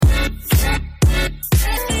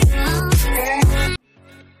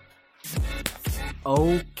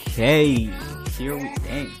Okay, here we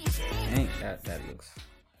dang, that looks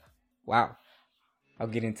wow. I'll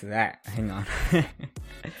get into that. Hang on.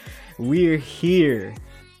 We're here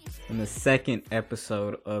in the second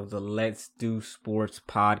episode of the Let's Do Sports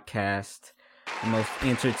podcast, the most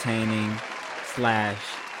entertaining slash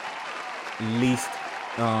least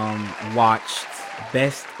watched,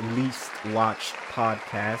 best least watched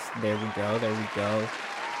podcast. There we go.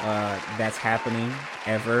 That's happening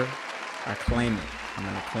ever. I claim it. I'm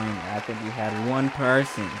gonna claim it. I think we had one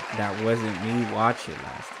person that wasn't me watch it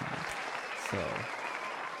last time. So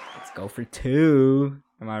let's go for two.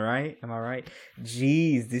 Am I right?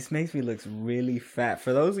 Jeez, this makes me look really fat.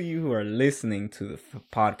 For those of you who are listening to the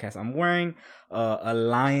podcast, I'm wearing a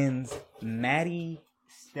Lions Matty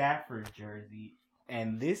Stafford jersey,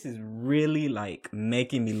 and this is really like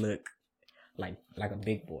making me look like a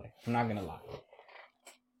big boy. I'm not gonna lie.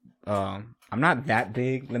 I'm not that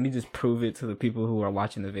big. Let me just prove it to the people who are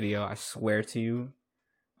watching the video. I swear to you,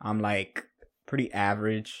 I'm like pretty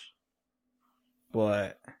average,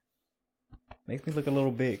 but makes me look a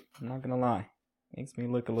little big. I'm not gonna lie, makes me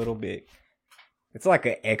look a little big. It's like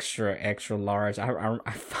an extra large.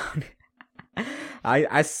 I found it.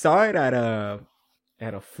 I saw it at a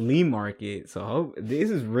flea market. So this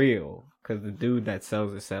is real, because the dude that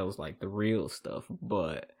sells it sells like the real stuff,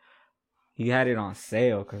 but he had it on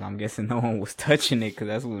sale because I'm guessing no one was touching it, because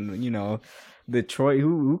that's when, you know, Detroit,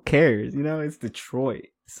 who cares? You know, it's Detroit.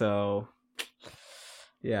 So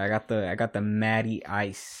yeah, I got the Matty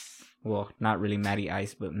Ice. Well, not really Matty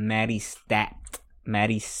Ice, but Matty Stafford.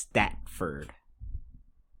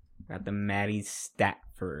 Got the Matty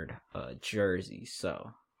Stafford jersey.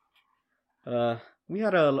 So we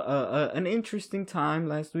had an interesting time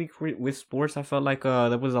last week with sports. I felt like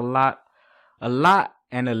there was a lot that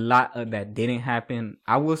didn't happen.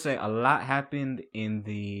 I will say a lot happened in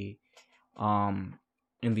the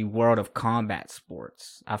world of combat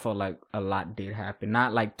sports. I felt like a lot did happen.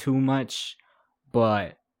 Not like too much,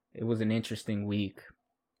 but it was an interesting week.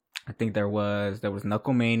 I think there was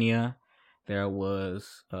KnuckleMania. There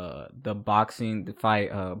was the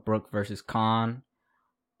fight Brook versus Khan.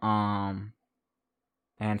 And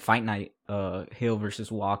Fight Night Hill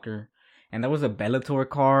versus Walker. And there was a Bellator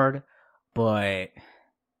card, but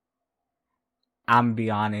I'm be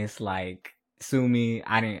honest, like, sue me,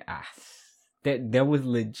 there was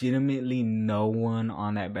legitimately no one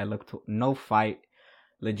on that Bellator, no fight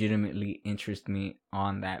legitimately interest me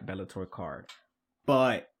on that Bellator card.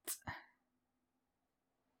 But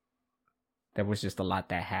there was just a lot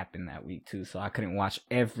that happened that week too, so I couldn't watch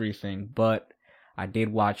everything, but I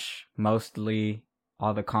did watch mostly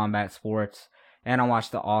all the combat sports, and I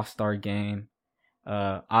watched the All-Star game.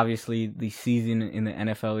 Obviously the season in the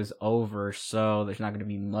NFL is over, so there's not going to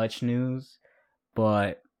be much news,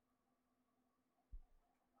 but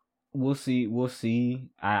we'll see.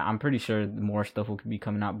 I'm pretty sure more stuff will be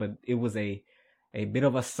coming out, but it was a bit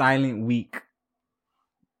of a silent week,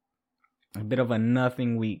 a bit of a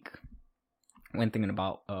nothing week when thinking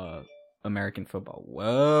about American football.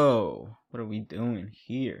 Whoa, what are we doing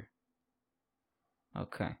here?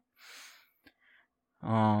 Okay.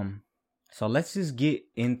 So let's just get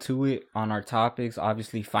into it on our topics.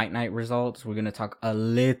 Obviously, Fight Night results. We're going to talk a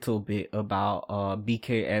little bit about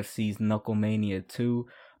BKFC's KnuckleMania 2.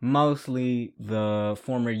 Mostly the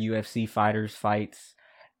former UFC fighters fights.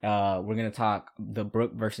 We're going to talk the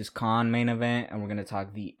Brook versus Khan main event. And we're going to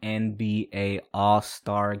talk the NBA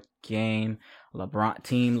All-Star game.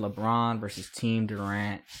 Team LeBron versus Team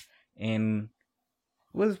Durant. And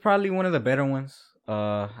was probably one of the better ones.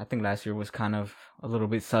 I think last year was kind of a little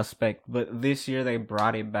bit suspect, but this year they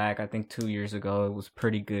brought it back. I think 2 years ago it was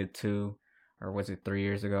pretty good too, or was it 3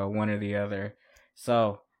 years ago? One or the other.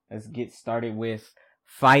 So let's get started with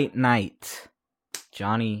Fight Night.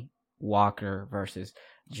 Johnny Walker versus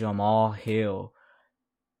Jamal Hill.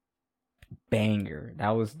 Banger.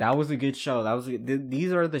 That was a good show.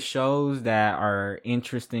 These are the shows that are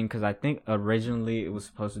interesting, because I think originally it was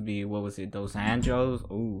supposed to be, what was it, Dos Anjos?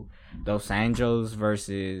 Ooh, Dos Anjos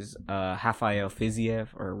versus Rafael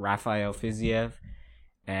Fiziev,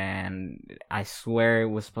 and I swear it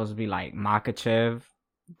was supposed to be like Makachev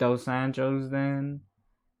Dos Anjos then,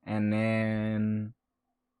 and then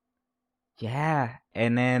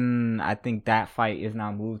I think that fight is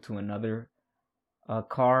now moved to another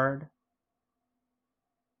card.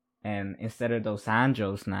 And instead of Dos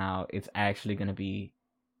Anjos now, it's actually going to be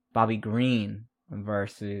Bobby Green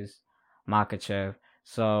versus Makachev.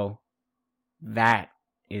 So that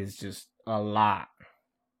is just a lot.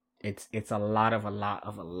 It's a lot.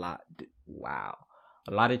 Wow.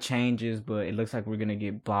 A lot of changes, but it looks like we're going to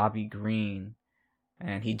get Bobby Green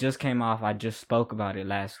And he just came off, I just spoke about it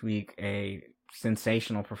last week, a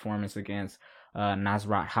sensational performance against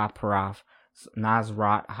Nasrat Haqparast.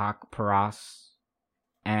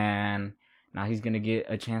 And now he's going to get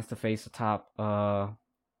a chance to face a top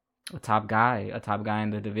guy in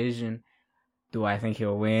the division. Do I think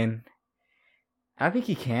he'll win? I think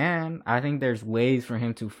he can. I think there's ways for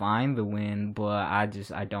him to find the win, but I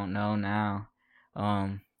don't know now.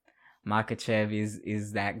 Makhachev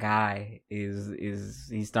is that guy.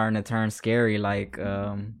 He's starting to turn scary like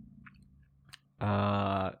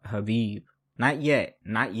Khabib. Not yet.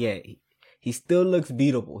 He still looks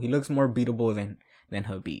beatable. He looks more beatable than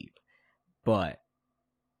Khabib. But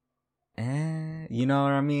you know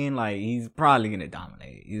what I mean? Like, he's probably gonna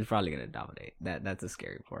dominate. That's a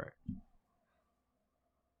scary part.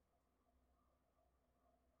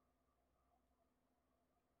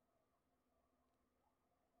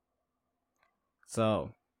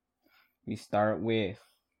 So, we start with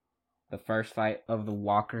the first fight of the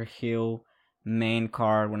Walker Hill main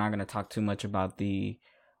card. We're not going to talk too much about the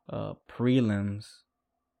prelims.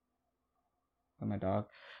 Oh, my dog.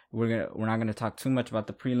 We're not going to talk too much about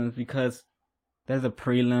the prelims because there's the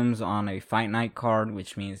prelims on a fight night card,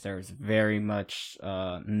 which means there's very much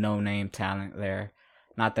no-name talent there.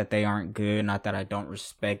 Not that they aren't good, not that I don't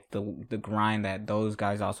respect the grind that those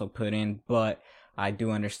guys also put in, but I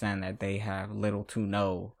do understand that they have little to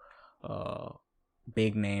no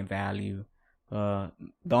big name value. The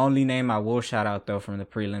only name I will shout out though from the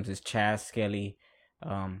prelims is Chaz Skelly.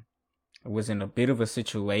 Was in a bit of a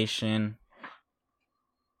situation.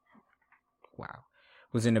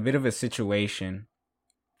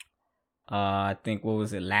 I think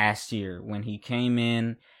last year when he came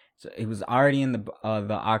in. So he was already in the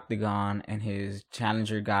octagon, and his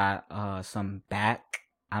challenger got some back.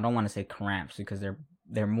 I don't want to say cramps because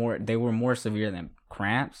they were more severe than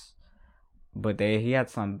cramps, but he had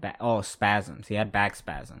some spasms. He had back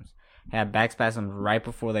spasms. He had back spasms right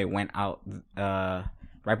before they went out,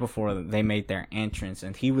 right before they made their entrance,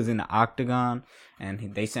 and he was in the octagon,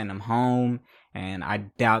 and they sent him home. And I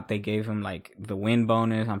doubt they gave him like the win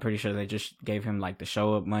bonus. I'm pretty sure they just gave him like the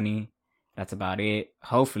show up money. That's about it.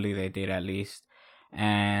 Hopefully they did at least.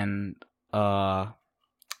 And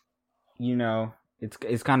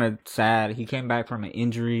it's kind of sad. He came back from an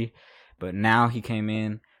injury, but now he came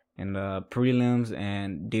in the prelims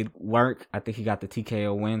and did work. I think he got the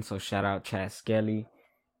TKO win, so shout out Chaz Skelly.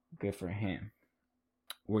 Good for him.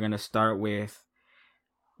 We're going to start with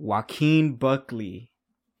Joaquin Buckley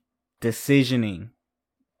decisioning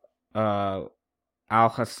Al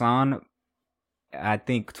Hassan. I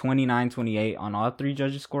think 29-28 on all three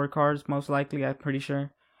judges' scorecards, most likely, I'm pretty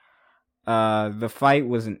sure. The fight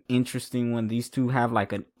was an interesting one. These two have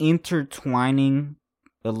like a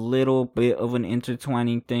little bit of an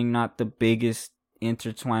intertwining thing, not the biggest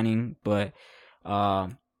intertwining, but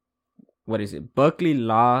Buckley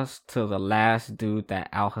lost to the last dude that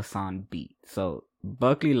Al Hassan beat. So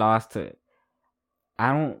Buckley lost to,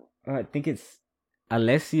 I think it's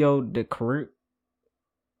Alessio De Carrico.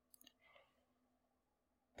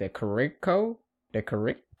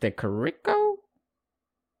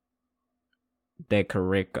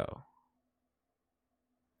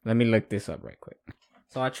 Let me look this up right quick.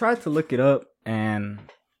 So I tried to look it up, and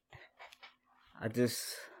I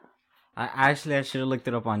should have looked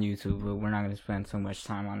it up on YouTube, but we're not going to spend so much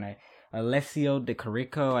time on that. Alessio De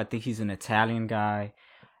Carrico, I think he's an Italian guy,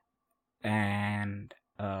 and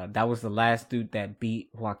that was the last dude that beat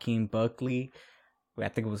Joaquin Buckley. I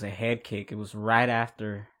think it was a head kick. It was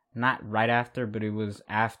not right after, but it was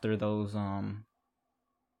after those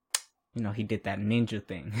he did that ninja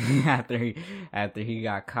thing after he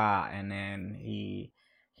got caught, and then he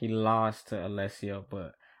lost to Alessio.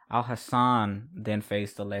 But Al Hassan then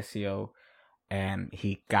faced Alessio, and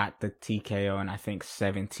he got the TKO in I think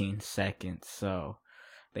 17 seconds. So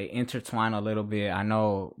they intertwine a little bit. I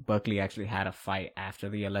know Buckley actually had a fight after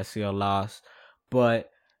the Alessio loss, but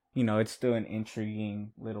it's still an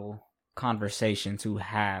intriguing little conversation to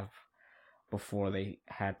have before they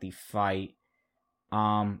had the fight.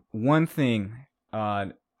 One thing,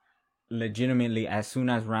 legitimately, as soon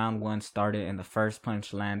as round one started and the first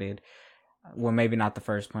punch landed, well, maybe not the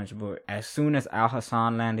first punch, but as soon as Al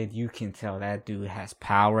Hassan landed, you can tell that dude has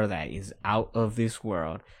power that is out of this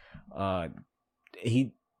world.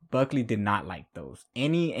 Buckley did not like those.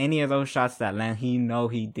 Any of those shots that land,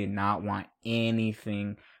 he did not want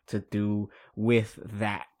anything to do with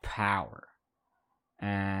that power.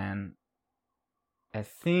 And I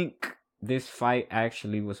think this fight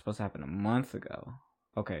actually was supposed to happen a month ago.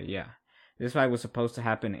 Okay, yeah. This fight was supposed to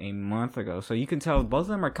happen a month ago. So you can tell both of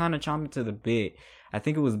them are kind of chomping to the bit. I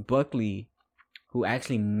think it was Buckley who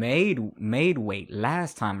actually made weight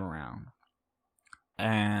last time around.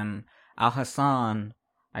 And Al Hassan,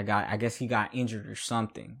 I guess he got injured or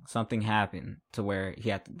something. Something happened to where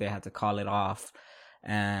they had to call it off.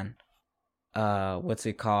 And what's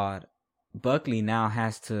it called? Buckley now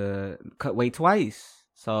has to cut weight twice.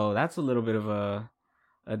 So that's a little bit of a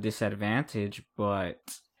disadvantage,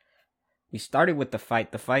 but we started with the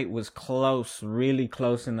fight. The fight was close, really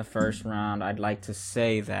close in the first round. I'd like to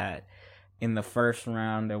say that in the first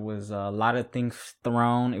round, there was a lot of things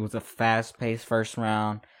thrown. It was a fast-paced first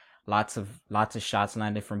round. Lots of shots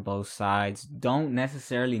landed from both sides. Don't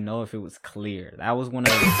necessarily know if it was clear. That was one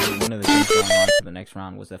of the things going on to the next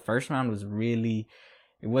round. Was the first round was really,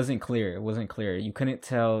 it wasn't clear. It wasn't clear. You couldn't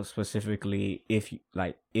tell specifically if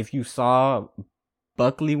you saw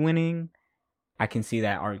Buckley winning, I can see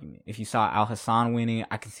that argument. If you saw Al Hassan winning,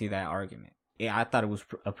 I can see that argument. Yeah, I thought it was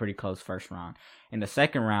a pretty close first round. In the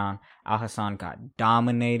second round, Al Hassan got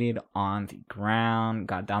dominated on the ground,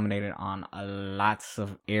 got dominated on lots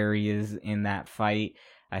of areas in that fight.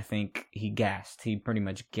 I think he gassed. He pretty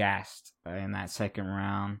much gassed in that second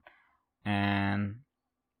round. And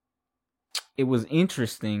it was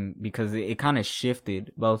interesting because it kind of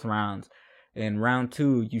shifted both rounds. In round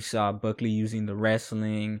 2, you saw Buckley using the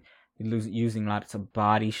wrestling, using lots of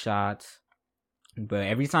body shots. But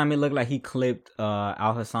every time it looked like he clipped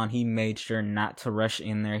Al Hassan, he made sure not to rush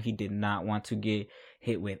in there. He did not want to get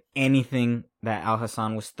hit with anything that Al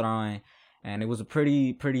Hassan was throwing. And it was a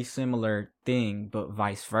pretty similar thing, but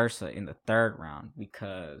vice versa in the third round.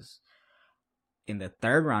 Because in the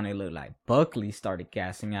third round, it looked like Buckley started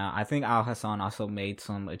gassing out. I think Al Hassan also made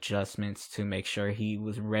some adjustments to make sure he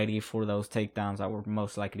was ready for those takedowns that were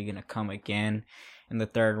most likely going to come again in the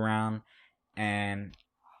third round. And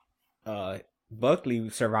Buckley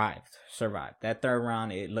survived. That third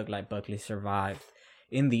round, it looked like Buckley survived.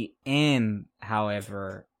 In the end,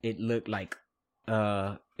 however, it looked like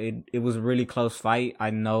it was a really close fight. I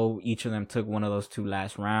know each of them took one of those 2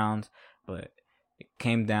 last rounds, but it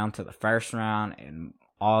came down to the first round, and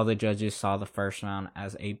all the judges saw the first round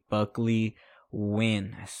as a Buckley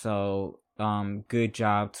win. So, good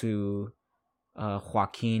job to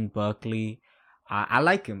Joaquin Buckley. I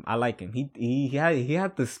like him. He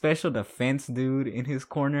had the special defense dude in his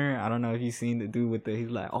corner. I don't know if you've seen the dude with he's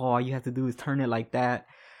like, oh, all you have to do is turn it like that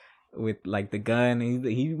with like the gun.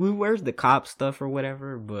 He wears the cop stuff or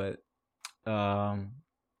whatever, but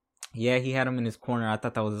yeah, he had him in his corner. I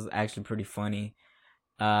thought that was actually pretty funny.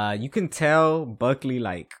 You can tell Buckley,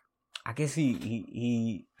 like, I guess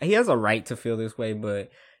he has a right to feel this way, but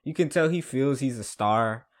you can tell he feels he's a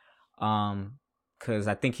star. Because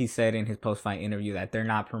I think he said in his post-fight interview that they're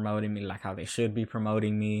not promoting me like how they should be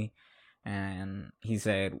promoting me. And he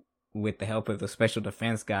said with the help of the special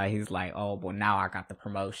defense guy, he's like, oh, well, now I got the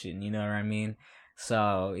promotion. You know what I mean?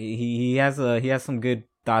 So he has some good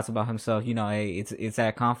thoughts about himself. You know, hey, it's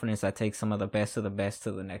that confidence that takes some of the best to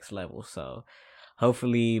the next level. So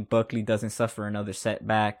hopefully Buckley doesn't suffer another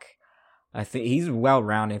setback. I think he's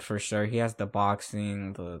well-rounded for sure. He has the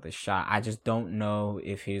boxing, the shot. I just don't know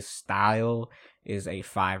if his style is a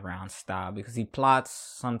 5-round style, because he plots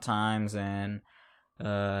sometimes, and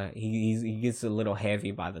he gets a little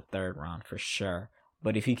heavy by the third round for sure.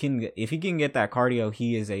 But if he can get that cardio,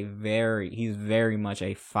 he's very much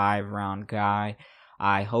a 5-round guy.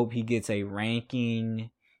 I hope he gets a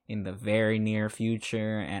ranking in the very near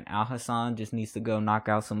future, and Al Hassan just needs to go knock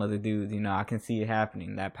out some other dudes. You know, I can see it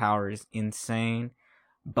happening. That power is insane.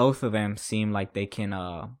 Both of them seem like they can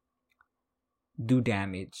do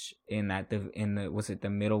damage in the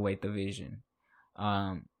middleweight division.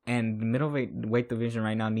 And the middleweight division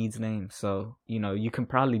right now needs names. So, you know, you can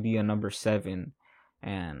probably be a number 7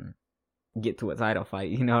 and get to a title fight.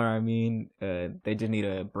 You know what I mean? They just need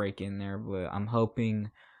a break in there, but I'm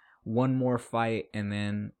hoping one more fight and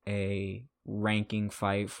then a ranking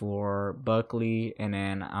fight for Buckley, and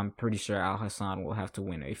then I'm pretty sure Al Hassan will have to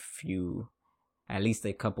win at least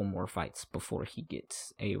a couple more fights before he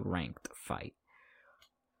gets a ranked fight.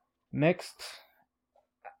 Next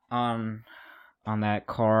on that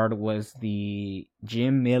card was the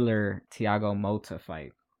Jim Miller Thiago Mota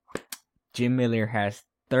fight. Jim Miller has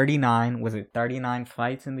 39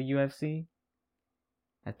 fights in the UFC?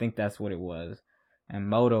 I think that's what it was. And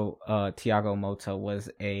Thiago Mota was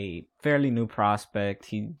a fairly new prospect.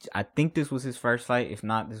 I think this was his first fight. If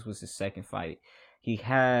not, this was his second fight. He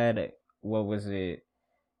had, where is it?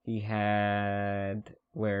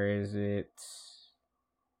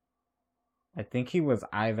 I think he was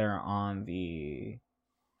either on the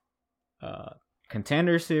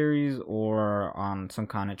Contender Series or on some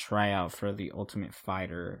kind of tryout for the Ultimate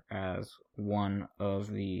Fighter as one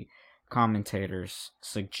of the commentators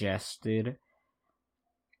suggested.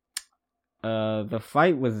 The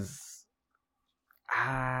fight was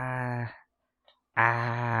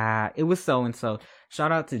it was so and so.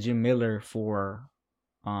 Shout out to Jim Miller for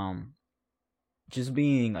just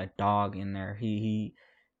being a dog in there. He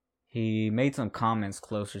made some comments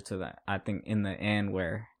closer to that, I think, in the end,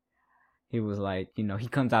 where he was like, you know, he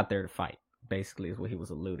comes out there to fight, basically, is what he was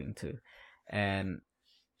alluding to. And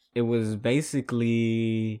it was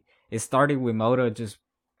basically, it started with Moda just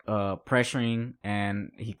pressuring,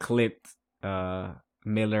 and he clipped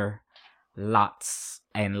Miller lots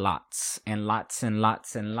and lots and lots and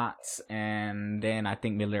lots and lots. And then I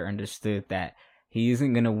think Miller understood that he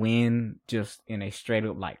isn't going to win just in a straight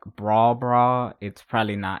up like brawl. It's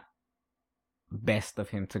probably not best of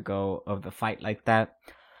him to go of the fight like that.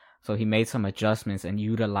 So he made some adjustments and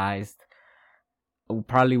utilized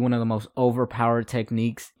probably one of the most overpowered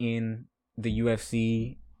techniques in the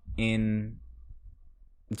UFC. In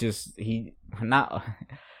just, he not,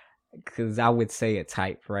 because I would say a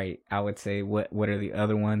type, right? I would say what are the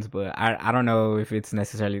other ones, but I don't know if it's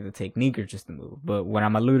necessarily the technique or just the move. But what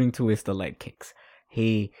I'm alluding to is the leg kicks.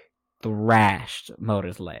 He thrashed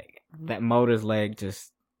Moda's leg. That Moda's leg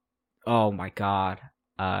just, oh my god.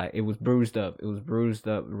 It was bruised up. It was bruised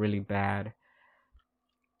up really bad.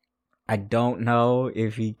 I don't know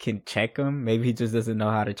if he can check him. Maybe he just doesn't know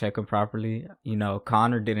how to check him properly. You know,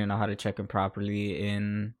 Conor didn't know how to check him properly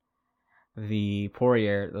in the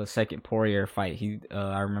second Poirier fight.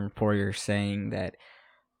 I remember Poirier saying that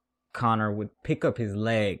Conor would pick up his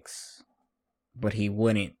legs, but he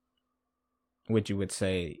wouldn't. What you would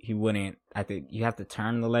say, he wouldn't. I think you have to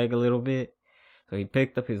turn the leg a little bit. So he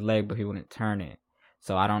picked up his leg, but he wouldn't turn it.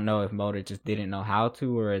 So I don't know if Moda just didn't know how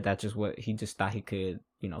to, or that's just what he just thought he could,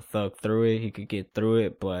 you know, thug through it. He could get through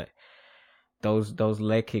it, but those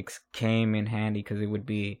leg kicks came in handy, because it would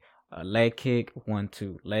be a leg kick,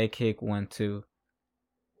 1-2, leg kick, 1-2.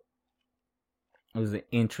 It was an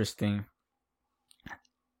interesting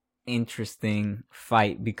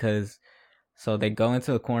fight, because so they go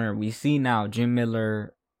into the corner. We see now Jim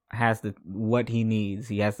Miller has what he needs.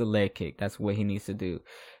 He has the leg kick. That's what he needs to do.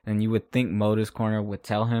 And you would think Moda's corner would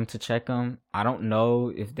tell him to check him. I don't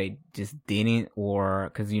know if they just didn't,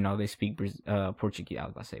 or because, you know, they speak Portuguese. I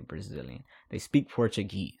was about to say Brazilian. They speak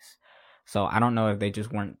Portuguese. So I don't know if they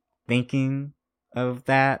just weren't thinking of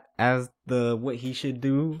that as what he should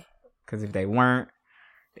do. Because if they weren't,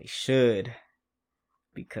 they should.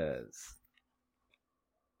 Because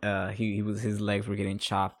his legs were getting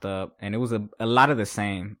chopped up, and it was a lot of the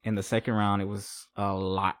same. In the second round, it was a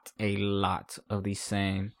lot of the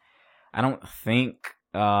same. I don't think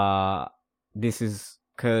this is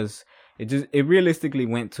because it realistically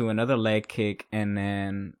went to another leg kick, and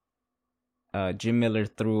then Jim Miller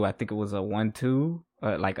threw, I think it was a 1-2,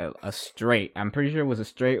 like a straight. I'm pretty sure it was a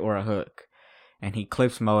straight or a hook, and he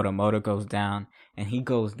clips Moda. Moda goes down, and he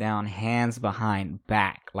goes down hands behind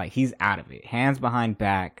back. Like, he's out of it. Hands behind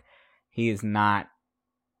back. He's not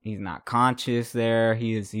conscious there.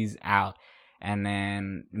 He's out. And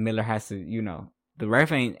then Miller has to, you know, the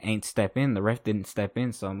ref ain't step in. The ref didn't step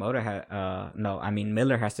in. So Miller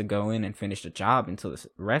has to go in and finish the job until the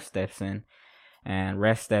ref steps in. And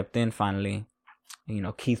ref stepped in finally. You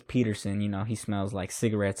know, Keith Peterson, you know, he smells like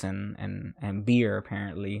cigarettes and beer,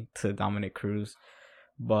 apparently, to Dominic Cruz.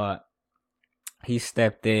 But he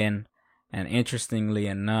stepped in, and interestingly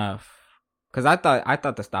enough, because I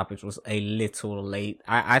thought the stoppage was a little late.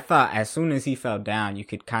 I thought as soon as he fell down, you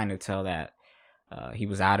could kind of tell that he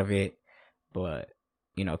was out of it. But,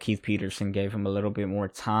 you know, Keith Peterson gave him a little bit more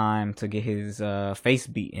time to get his face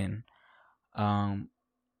beaten.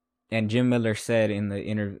 And Jim Miller said in the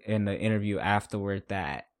interview afterward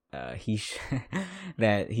that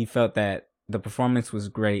that he felt that the performance was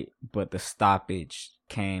great, but the stoppage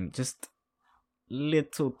came just a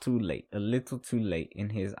little too late in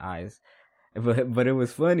his eyes. But it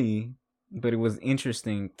was funny, but it was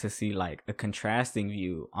interesting to see like a contrasting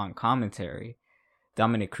view on commentary.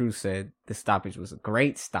 Dominic Cruz said the stoppage was a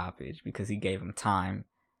great stoppage because he gave him time,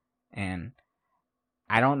 and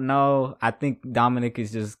I don't know. I think Dominic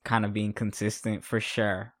is just kind of being consistent for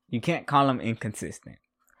sure. You can't call him inconsistent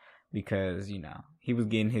because, you know, he was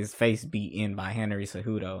getting his face beat in by Henry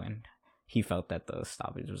Cejudo, and he felt that the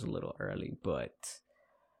stoppage was a little early. But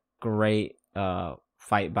great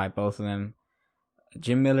fight by both of them.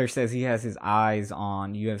 Jim Miller says he has his eyes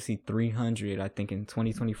on UFC 300, I think in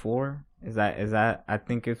 2024. Is that I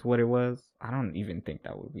think it's what it was. I don't even think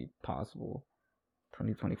that would be possible.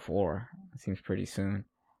 2024. It seems pretty soon.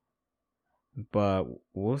 But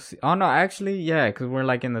we'll see. Oh no, actually, yeah, because we're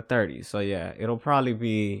like in the 30s. So yeah, it'll probably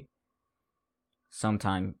be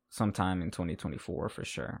sometime in 2024 for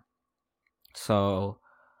sure. So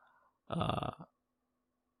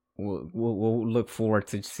we'll look forward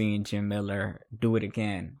to seeing Jim Miller do it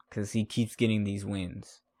again, because he keeps getting these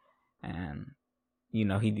wins, and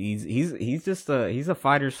he's just a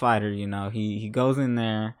fighter's fighter. He goes in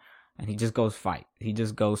there and he just goes fight. He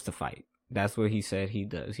just goes to fight. That's what he said he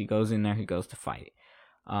does. He goes in there, he goes to fight.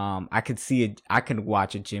 I could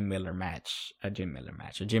watch a Jim Miller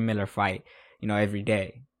fight, every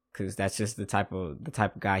day, because that's just the type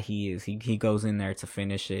of guy he is. He goes in there to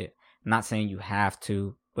finish it. I'm not saying you have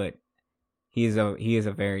to, but he is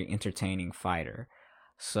a very entertaining fighter.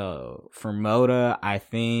 So for Mota, I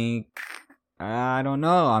think, I don't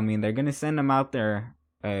know. I mean, they're gonna send him out there,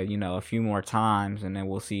 a few more times, and then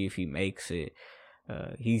we'll see if he makes it.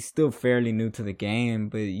 He's still fairly new to the game,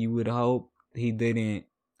 but you would hope he didn't.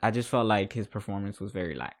 I just felt like his performance was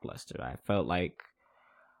very lackluster. I felt like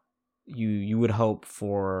you would hope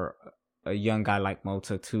for a young guy like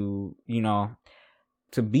Mota to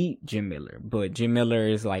beat Jim Miller, but Jim Miller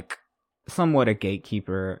is like somewhat a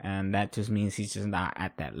gatekeeper, and that just means he's just not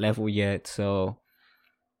at that level yet. So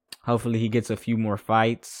hopefully he gets a few more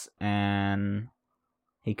fights and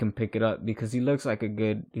he can pick it up, because he looks like a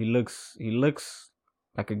good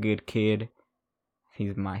kid.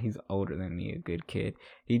 He's older than me, a good kid.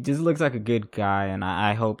 He just looks like a good guy, and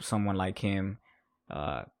I hope someone like him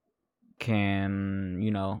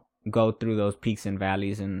can go through those peaks and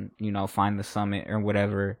valleys and find the summit or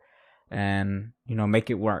whatever, and make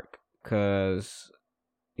it work, because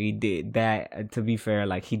he did that. To be fair,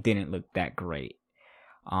 like, he didn't look that great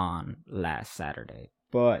on last Saturday,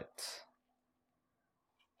 but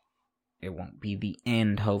it won't be the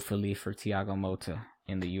end, hopefully, for Thiago Motta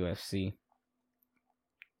in the UFC.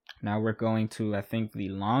 Now we're going to, I think, the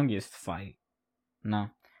longest fight.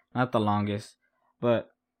 No, not the longest,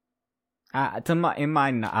 but in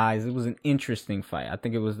my eyes, it was an interesting fight. I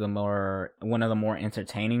think it was one of the more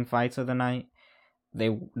entertaining fights of the night. They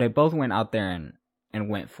both went out there and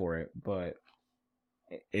went for it, but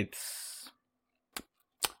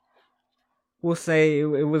we'll say it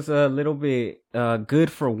was a little bit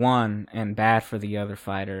good for one and bad for the other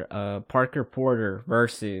fighter. Parker Porter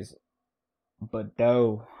versus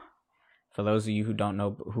Badeau. For those of you who don't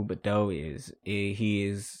know who Badeau is, he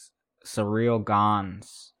is Ciryl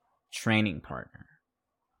Gane's training partner.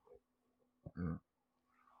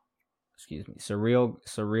 Excuse me,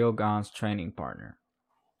 Ciryl Gane's training partner.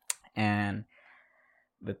 And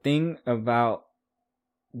the thing about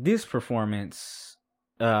this performance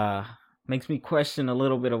makes me question a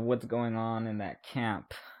little bit of what's going on in that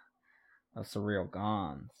camp of Ciryl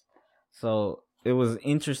Gane's. So it was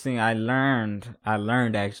interesting. I learned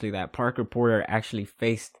actually that Parker Porter actually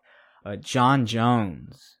faced John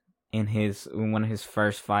Jones in one of his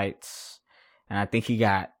first fights, and I think he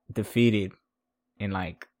got defeated in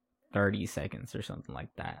like 30 seconds or something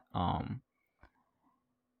like that.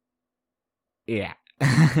 Yeah.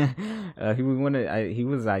 He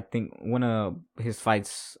was I think one of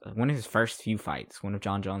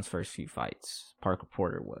John Jones' first few fights, Parker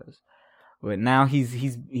Porter was. But now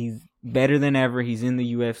he's better than ever. He's in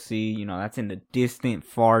the UFC. That's in the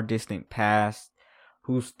far distant past.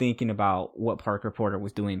 Who's thinking about what Parker Porter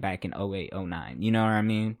was doing back in 08, 09? You know what I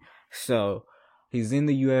mean? So he's in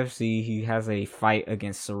the UFC. He has a fight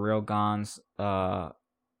against Ciryl Gane's,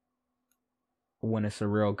 one of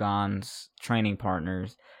Ciryl Gane's training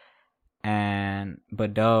partners, and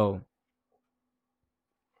Badeau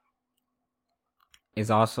is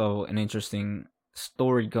also an interesting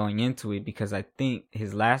story going into it, because I think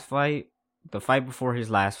the fight before his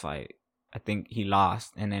last fight, I think he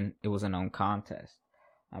lost, and then it was a no contest,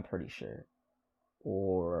 I'm pretty sure.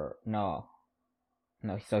 Or no,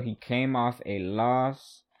 so he came off a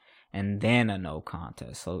loss and then a no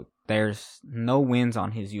contest. So there's no wins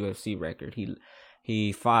on his UFC record.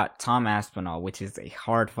 He fought Tom Aspinall, which is a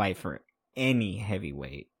hard fight for any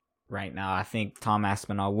heavyweight right now. I think Tom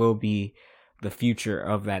Aspinall will be the future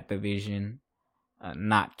of that division.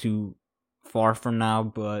 Not too far from now,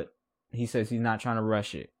 but he says he's not trying to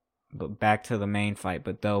rush it. But back to the main fight,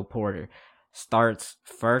 Badeau Porter starts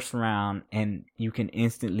first round, and you can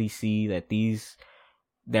instantly see that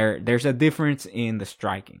there's a difference in the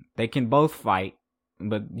striking. They can both fight,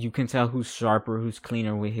 but you can tell who's sharper, who's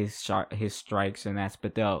cleaner with his strikes, and that's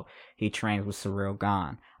Badeau. He trains with Ciryl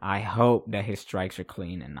Gane. I hope that his strikes are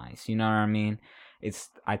clean and nice. You know what I mean?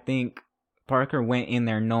 I think Parker went in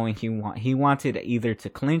there knowing he wanted either to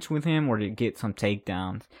clinch with him or to get some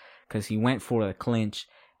takedowns, because he went for the clinch,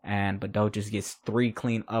 And Bado just gets 3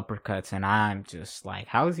 clean uppercuts, and I'm just like,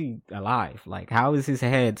 how is he alive? Like, how is his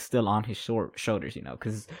head still on his shoulders, you know?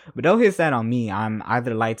 Because Bado hits that on me, I'm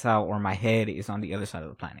either lights out or my head is on the other side of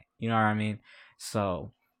the planet. You know what I mean?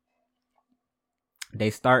 So they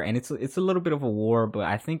start, and it's a little bit of a war, but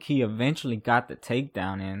I think he eventually got the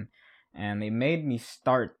takedown in, and it made me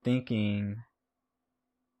start thinking,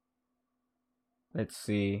 let's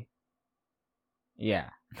see. Yeah,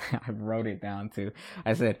 I wrote it down too.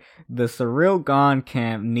 I said, the Surreal Gone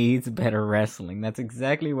camp needs better wrestling. That's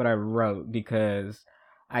exactly what I wrote, because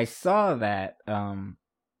I saw that,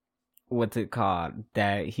 what's it called?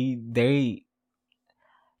 That they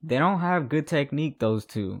don't have good technique, those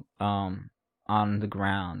two, on the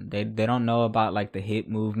ground. They don't know about like the hip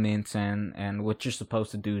movements and what you're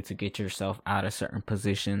supposed to do to get yourself out of certain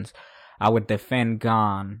positions. I would defend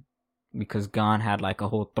Gone, because Gon had like a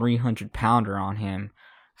whole 300-pounder on him,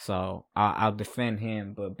 so I'll defend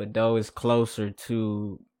him. But Bado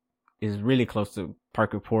is really close to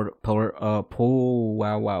Parker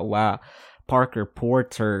Parker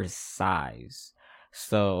Porter's size.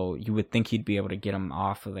 So you would think he'd be able to get him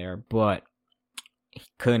off of there, but he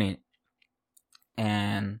couldn't.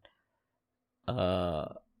 And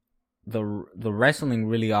the wrestling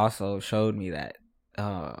really also showed me that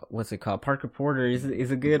what's it called? Parker Porter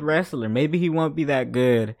is a good wrestler. Maybe he won't be that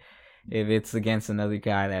good if it's against another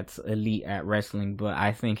guy that's elite at wrestling, but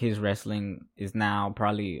I think his wrestling is now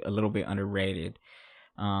probably a little bit underrated.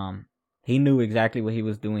 He knew exactly what he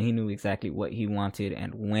was doing. He knew exactly what he wanted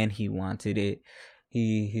and when he wanted it.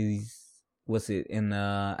 I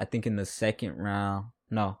think in the second round?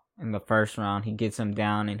 No, in the first round, he gets him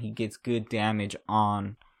down and he gets good damage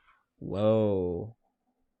on.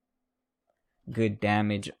 Good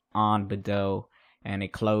damage on Bado, and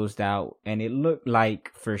it closed out, and it looked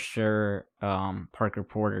like for sure Parker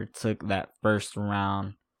Porter took that first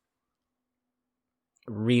round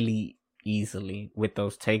really easily with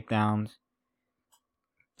those takedowns.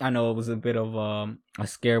 I know it was a bit of a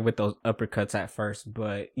scare with those uppercuts at first,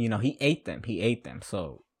 but you know, he ate them.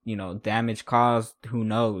 So, you know, damage caused, who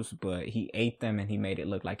knows, but he ate them and he made it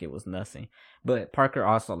look like it was nothing. But Parker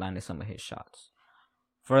also landed some of his shots.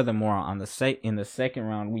 Furthermore, in the second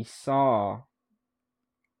round, we saw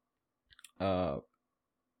the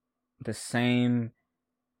same.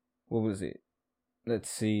 What was it?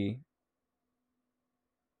 Let's see.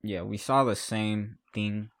 Yeah, we saw the same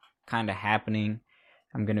thing kind of happening.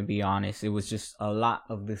 I'm gonna be honest. It was just a lot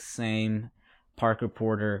of the same. Parker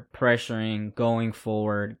Porter pressuring, going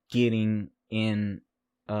forward, getting in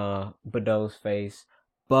Bado's face,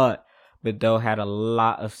 but Bado had a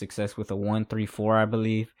lot of success with a 1-3-4, I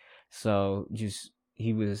believe. So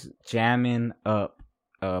he was jamming up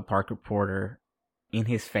Parker Porter in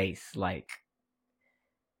his face. Like,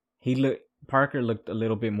 Parker looked a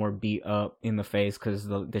little bit more beat up in the face, because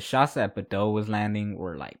the shots that Bado was landing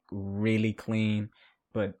were like really clean,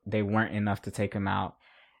 but they weren't enough to take him out.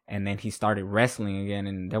 And then he started wrestling again,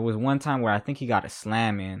 and there was one time where I think he got a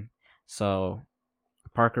slam in. So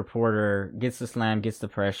Parker Porter gets the slam, gets the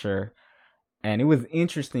pressure. And it was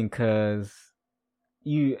interesting because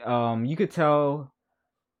you could tell,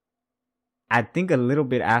 I think a little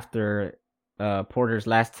bit after Porter's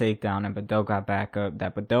last takedown and Bado got back up,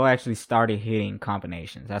 that Bado actually started hitting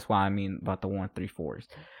combinations. That's why I mean about the 1-3-4s.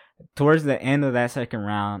 Towards the end of that second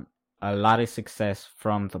round, a lot of success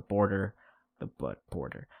from the Bado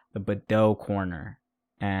corner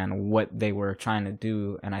and what they were trying to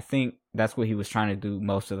do. And I think that's what he was trying to do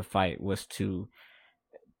most of the fight, was to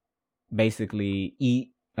basically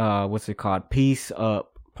piece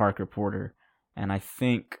up Parker Porter. And I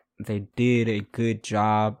think they did a good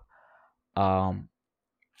job.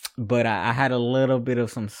 But I had a little bit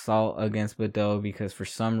of some salt against Bado, because for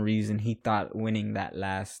some reason he thought winning that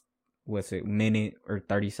last minute or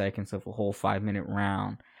 30 seconds of a whole 5-minute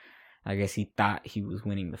round, I guess he thought he was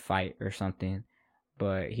winning the fight or something.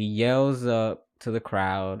 But he yells up to the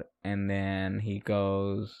crowd, and then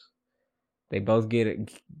they both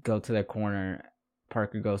go to their corner.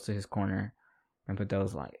 Parker goes to his corner, and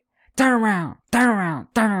Bado's like, turn around.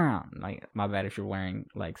 Like, my bad if you're wearing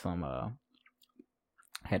like some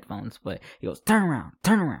headphones, but he goes, turn around.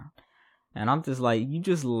 And I'm just like, you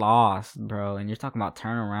just lost, bro, and you're talking about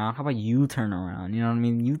turn around. How about you turn around? You know what I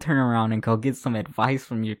mean? You turn around and go get some advice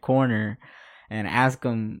from your corner and ask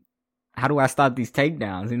them, how do I stop these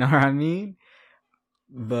takedowns? You know what I mean?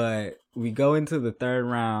 But we go into the third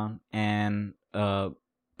round, and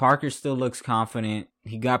Parker still looks confident.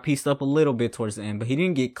 He got pieced up a little bit towards the end, but he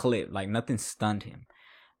didn't get clipped. Like, nothing stunned him.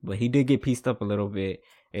 But he did get pieced up a little bit.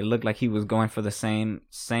 It looked like he was going for the same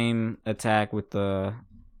attack with the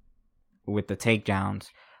takedowns,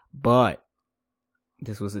 But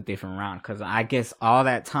this was a different round because I guess all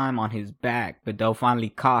that time on his back, Badou finally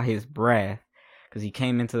caught his breath because he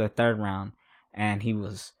came into the third round and he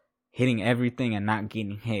was hitting everything and not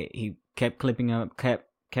getting hit. He kept clipping up,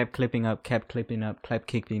 kept clipping up, kept clipping up, kept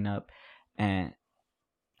kicking up, and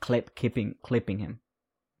clipping him.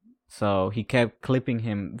 So he kept clipping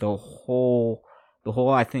him the whole.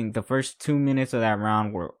 I think the first 2 minutes of that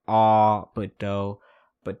round were all Badou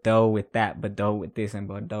with that, Badou with this, and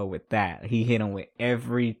Badou with that. He hit him with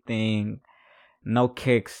everything. No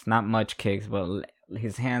kicks, not much kicks, but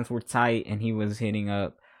his hands were tight, and he was hitting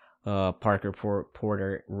up Parker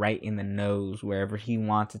Porter right in the nose. Wherever he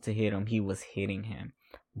wanted to hit him, he was hitting him.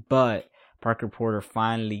 But Parker Porter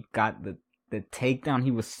finally got the takedown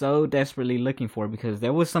he was so desperately looking for, because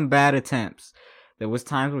there was some bad attempts. There was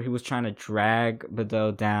times where he was trying to drag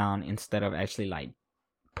Badou down instead of actually like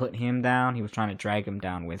put him down. He was trying to drag him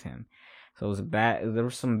down with him. So it was there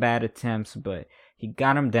were some bad attempts, but he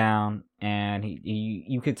got him down, and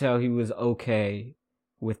you could tell he was okay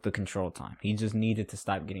with the control time. He just needed to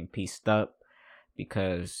stop getting pieced up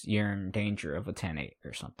because you're in danger of a 10-8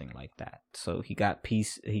 or something like that. So he got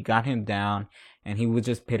him down, and he was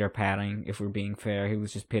just pitter-patting. If we're being fair, he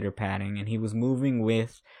was just pitter-patting, and he was moving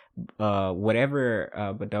with whatever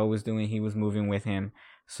Badou was doing. He was moving with him.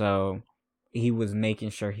 So he was making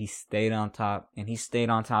sure he stayed on top, and he stayed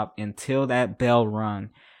on top until that bell rung,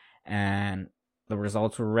 and the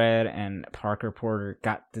results were read, and Parker Porter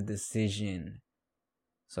got the decision.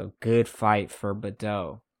 So good fight for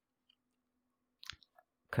Badou.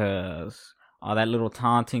 Cause all that little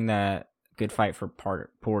taunting good fight for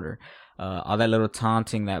Porter. All that little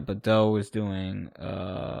taunting that Badou was doing,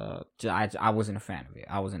 I wasn't a fan of it.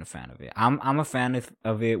 I'm a fan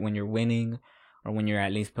of it when you're winning, or when you're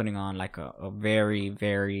at least putting on like a very,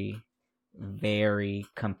 very, very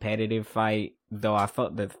competitive fight. Though I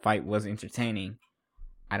felt the fight was entertaining,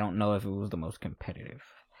 I don't know if it was the most competitive,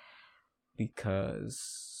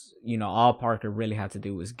 because all Parker really had to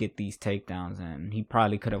do was get these takedowns, and he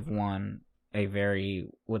probably could have won a very,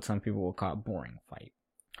 what some people will call, boring fight.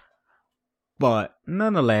 But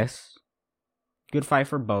nonetheless, good fight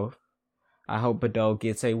for both. I hope Badou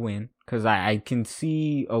gets a win, because I can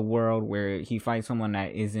see a world where he fights someone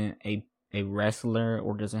that isn't a wrestler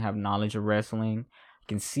or doesn't have knowledge of wrestling. I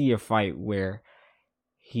can see a fight where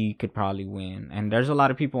he could probably win. And there's a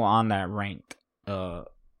lot of people on that ranked,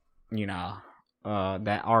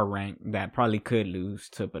 that are ranked that probably could lose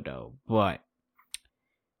to Badou, but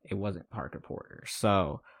it wasn't Parker Porter.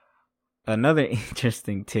 So another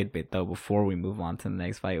interesting tidbit though, before we move on to the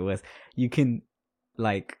next fight, was you can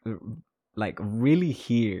like really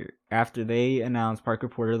hear, after they announced Parker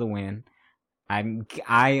Porter the win, I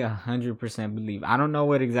 100% believe, I don't know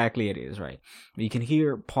what exactly it is, right? But you can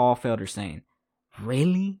hear Paul Felder saying,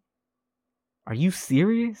 "Really? Are you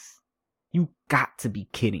serious? You got to be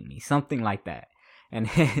kidding me." Something like that. And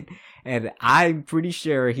I'm pretty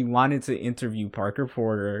sure he wanted to interview Parker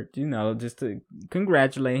Porter, just to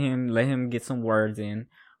congratulate him, let him get some words in,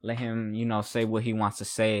 let him, say what he wants to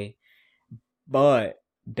say. But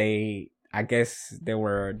I guess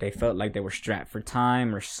they felt like they were strapped for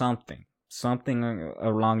time or something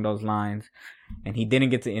along those lines. And he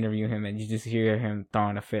didn't get to interview him, and you just hear him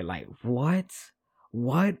throwing a fit like, What?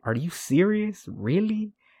 Are you serious?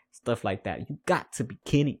 Really? Stuff like that. You got to be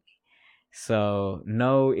kidding me. So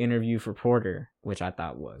no interview for Porter, which I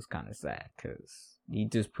thought was kind of sad, because he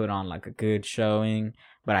just put on like a good showing.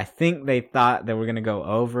 But I think they thought they were going to go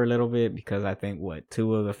over a little bit, because I think now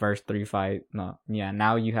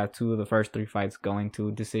you have 2 of the first 3 fights going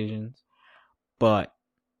to decisions. But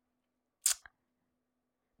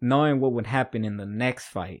knowing what would happen in the next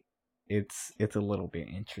fight, it's a little bit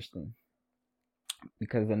interesting,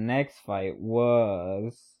 because the next fight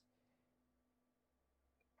was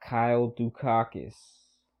Kyle Dukakis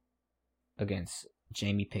against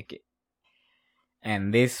Jamie Pickett.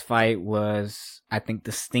 And this fight was, I think,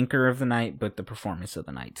 the stinker of the night, but the performance of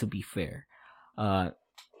the night, to be fair.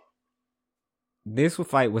 This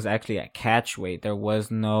fight was actually at catchweight. There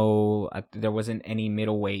wasn't any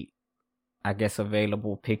middleweight, I guess,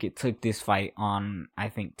 available. Pickett took this fight on, I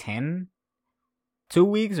think, 2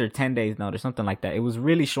 weeks or 10 days notice, something like that. It was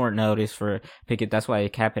really short notice for Pickett. That's why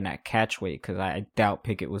it happened at catchweight, because I doubt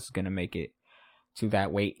Pickett was going to make it to that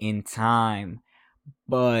weight in time.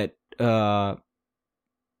 But for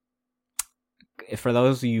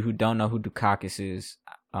those of you who don't know who Dukakis is,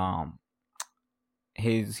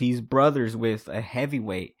 he's brothers with a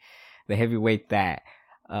heavyweight, the heavyweight that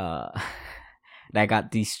got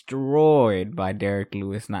destroyed by Derek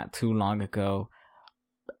Lewis not too long ago.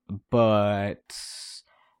 But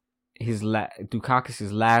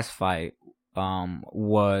Dukakis' last fight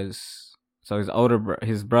was, so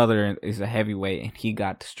his brother is a heavyweight and he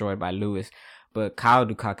got destroyed by Lewis, but Kyle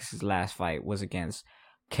Dukakis' last fight was against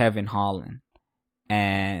Kevin Holland,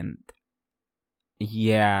 and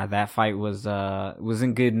yeah, that fight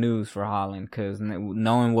wasn't good news for Holland, because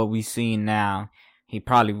knowing what we see now, he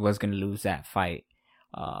probably was gonna lose that fight.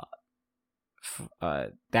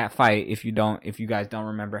 That fight, if you guys don't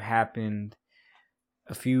remember, happened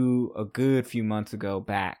a good few months ago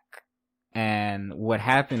back, and what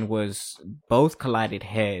happened was both collided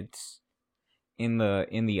heads in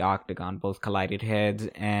the octagon. Both collided heads,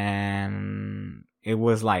 and it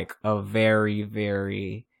was like a very,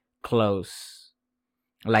 very close.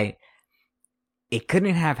 Like, it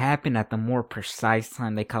couldn't have happened at the more precise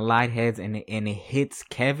time. They collide heads, and it hits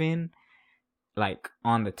Kevin like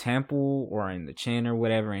on the temple or in the chin or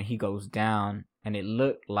whatever, and he goes down, and it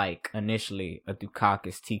looked like initially a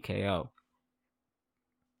Dukakis TKO,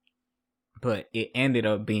 but it ended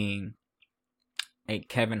up being a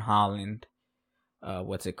Kevin Holland, a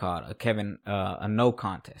no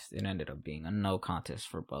contest. It ended up being a no contest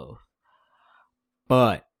for both.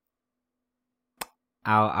 But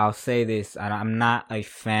I'll say this: I'm not a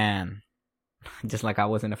fan. Just like I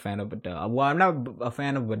wasn't a fan of Badeau. Well, I'm not a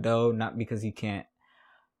fan of Badeau, not because he can't.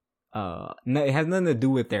 No, it has nothing to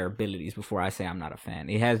do with their abilities. Before I say I'm not a fan,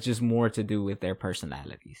 it has just more to do with their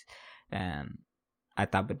personalities. And I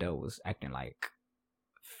thought Badeau was acting like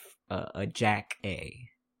a Jack A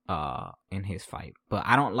in his fight, but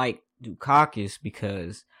I don't like Dukakis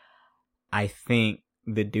because I think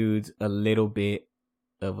the dude's a little bit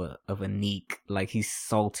of a neek. Like, he's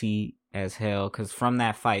salty as hell. Because from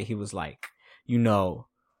that fight, he was like, if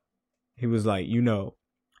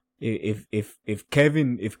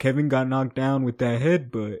Kevin got knocked down with that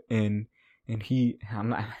headbutt and I'm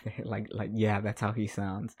not like yeah, that's how he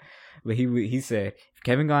sounds. But he said, if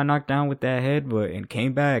Kevin got knocked down with that headbutt and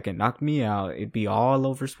came back and knocked me out, it'd be all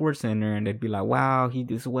over SportsCenter, and they'd be like, wow,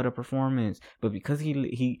 this what a performance. But because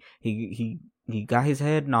he got his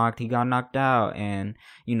head knocked, he got knocked out, and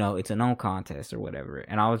it's a no contest or whatever.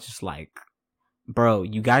 And I was just like, bro,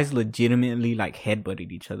 you guys legitimately like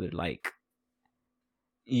headbutted each other. Like,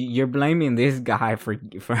 you're blaming this guy for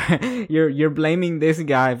you're blaming this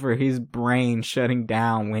guy for his brain shutting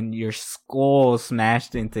down when your skull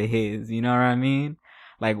smashed into his. You know what I mean?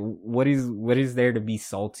 Like, what is there to be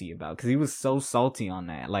salty about? Because he was so salty on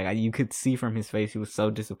that. Like, you could see from his face, he was so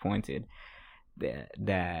disappointed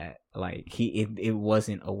that like it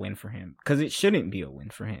wasn't a win for him, because it shouldn't be a win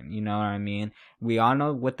for him. You know what I mean? We all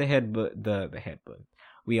know what the headbutt.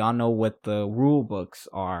 We all know what the rule books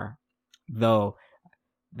are, though.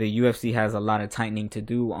 The UFC has a lot of tightening to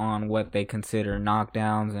do on what they consider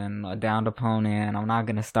knockdowns and a downed opponent. I'm not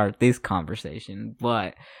gonna start this conversation,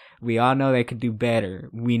 but we all know they could do better.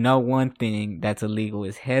 We know one thing that's illegal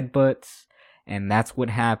is headbutts, and that's what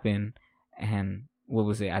happened. And what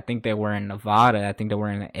was it? I think they were in Nevada. I think they were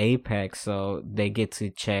in the Apex, so they get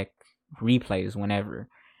to check replays whenever.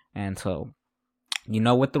 And so, you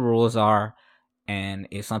know what the rules are, and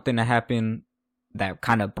if something that happened that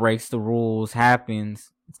kind of breaks the rules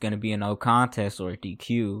happens, it's going to be a no contest or a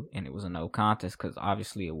DQ, and it was a no contest because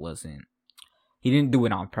obviously it wasn't. He didn't do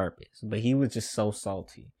it on purpose, but he was just so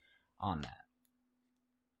salty on that.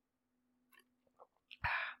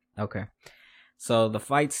 Okay, so the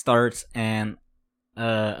fight starts, and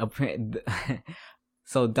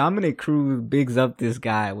so Dominic Cruz bigs up this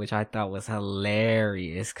guy, which I thought was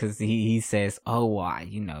hilarious, because he says, oh,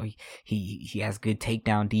 he has good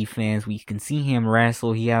takedown defense. We can see him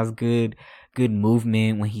wrestle. He has good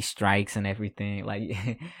movement when he strikes and everything.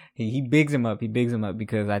 Like, he bigs him up. He bigs him up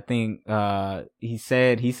because I think he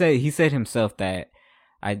said himself that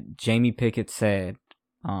Jamie Pickett said,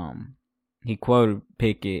 he quoted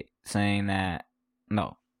Pickett saying that,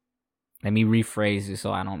 no, let me rephrase it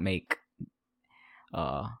so I don't make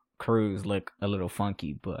Cruz look a little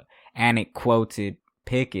funky, but Anik quoted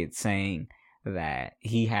Pickett saying that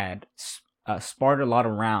he had sparred a lot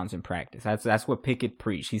of rounds in practice. That's what Pickett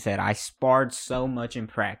preached. He said, I sparred so much in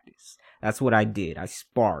practice. That's what I did. I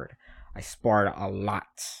sparred a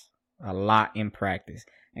lot in practice.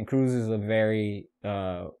 And Cruz is a very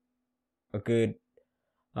a good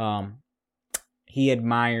he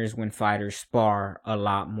admires when fighters spar a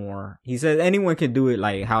lot more. He said anyone can do it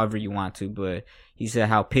like however you want to, but he said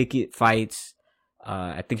how Pickett fights,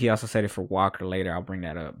 I think he also said it for Walker later, I'll bring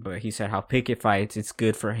that up, but he said how Pickett fights, it's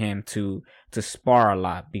good for him to spar a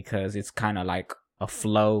lot because it's kind of like a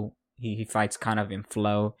flow. He fights kind of in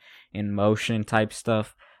flow, in motion type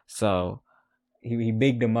stuff. So he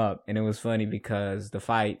bigged him up, and it was funny because the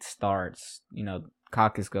fight starts,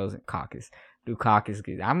 Caucus goes in. Dukakis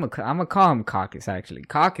goes. I'm gonna call him Caucus actually.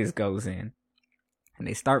 Caucus goes in, and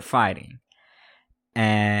they start fighting.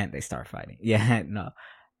 Yeah, no.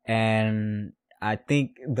 And I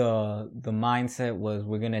think the mindset was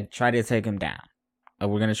we're gonna try to take him down.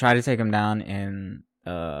 And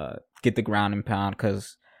get the ground and pound,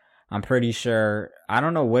 because I'm pretty sure, I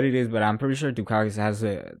don't know what it is, but I'm pretty sure Dukakis has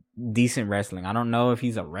a decent wrestling. I don't know if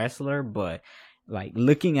he's a wrestler, but like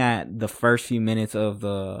looking at the first few minutes of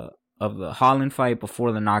the Holland fight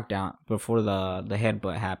before the knockdown, before the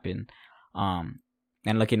headbutt happened, and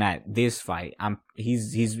looking at this fight,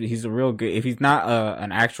 he's a real good. If he's not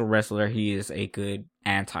an actual wrestler, he is a good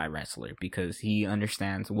anti-wrestler, because he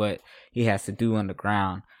understands what he has to do on the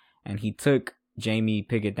ground, and he took Jamie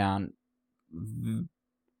Pickett down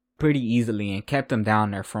pretty easily and kept him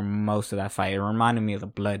down there for most of that fight. It reminded me of the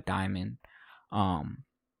Blood Diamond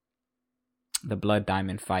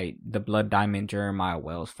fight, the Blood Diamond Jeremiah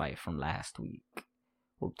Wells fight from last week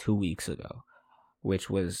or 2 weeks ago, which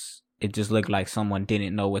was, it just looked like someone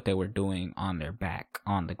didn't know what they were doing on their back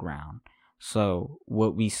on the ground. So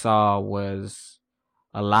what we saw was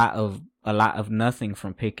a lot of nothing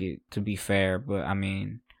from Pickett, to be fair, but I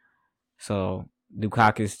mean, so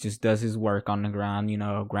Dukakis just does his work on the ground,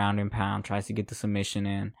 ground and pound, tries to get the submission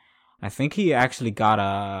in. I think he actually got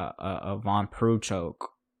a Von Prue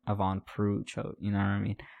choke. You know what I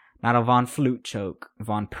mean? Not a Von Flute choke,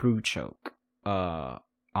 Von Prue choke.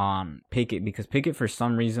 On Pickett, because Pickett for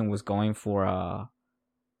some reason was going for a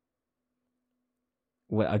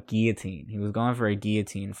guillotine. He was going for a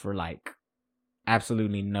guillotine for like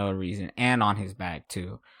absolutely no reason, and on his back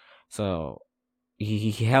too. So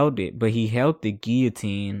he held it, but he held the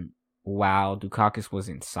guillotine while Dukakis was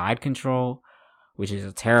in side control, which is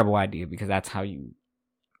a terrible idea, because that's how you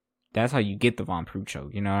get the Von Prue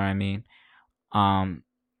choke, you know what I mean?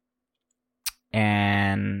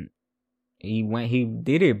 And he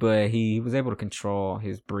did it, but he was able to control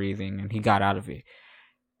his breathing, and he got out of it.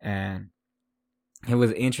 And it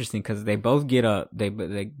was interesting because they both get up, they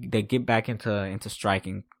get back into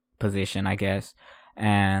striking position, I guess,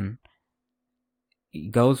 and he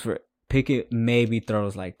goes for Pickett, maybe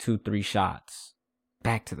throws like 2-3 shots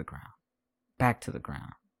back to the ground,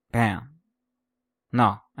 bam.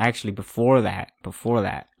 No, actually before that,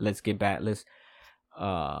 let's get back.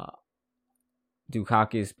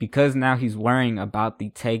 Dukakis, because now he's worrying about the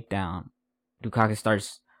takedown, Dukakis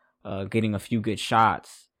starts getting a few good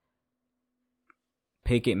shots.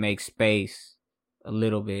 Pickett makes space a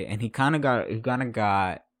little bit, and he kind of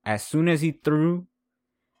got, as soon as he threw,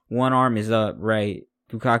 one arm is up, right?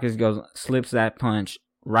 Dukakis slips that punch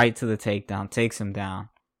right to the takedown, takes him down.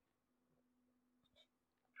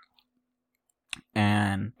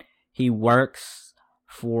 And he works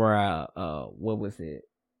for what was it?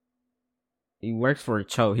 He works for a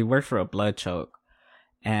choke. He works for a blood choke.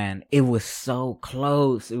 And it was so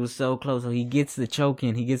close. So he gets the choke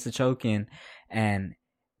in. And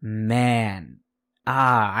man,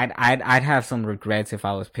 I'd have some regrets if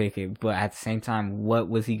I was Pickett. But at the same time, what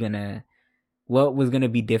was gonna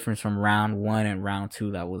be different from round 1 and round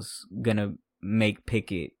 2 that was gonna make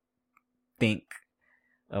Pickett think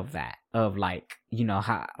of that? Of like,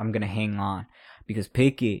 how I'm gonna hang on. Because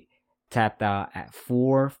Pickett tapped out at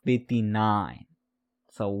 4:59.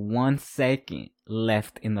 So 1 second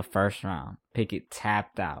left in the first round. Pickett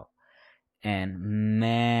tapped out. And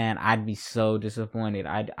man, I'd be so disappointed.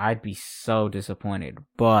 I'd be so disappointed.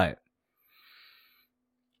 But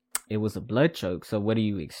it was a blood choke. So what do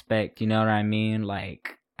you expect? You know what I mean?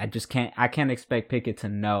 Like, I can't expect Pickett to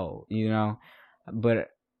know, But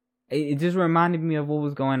it just reminded me of what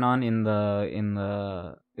was going on in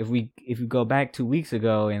the if we go back 2 weeks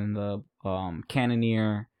ago in the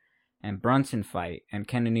Cannonier and Brunson fight, and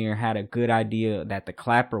Cannonier had a good idea that the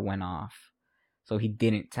clapper went off, so he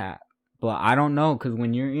didn't tap. But I don't know, because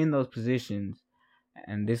when you're in those positions,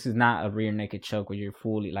 and this is not a rear naked choke where you're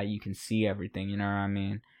fully, like, you can see everything, you know what I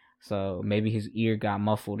mean? So maybe his ear got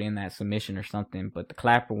muffled in that submission or something, but the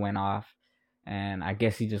clapper went off, and I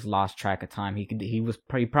guess he just lost track of time. He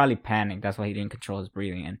probably panicked. That's why he didn't control his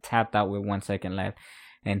breathing, and tapped out with 1 second left.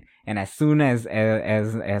 And as soon as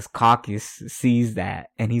Caucus sees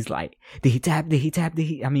that, and he's like, did he tap?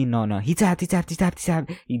 I mean, no, he tapped.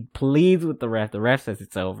 He pleads with the ref. The ref says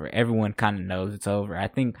it's over. Everyone kind of knows it's over. I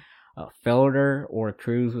think Felder or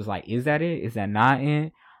Cruz was like, is that it? Is that not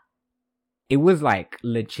it? It was like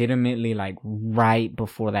legitimately like right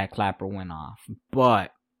before that clapper went off.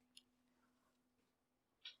 But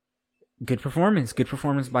good performance by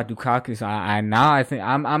Dukakis. I think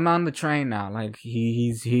I'm on the train now. Like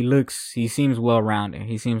he seems well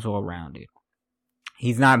rounded.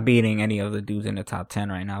 He's not beating any of the dudes in the top 10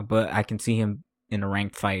 right now, but I can see him in a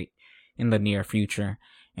ranked fight in the near future.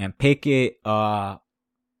 And Pickett, I'd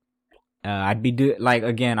be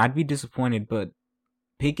disappointed, but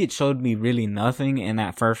Pickett showed me really nothing in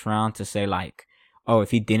that first round to say like, oh, if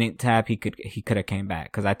he didn't tap, he could have came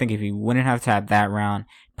back. Because I think if he wouldn't have tapped that round,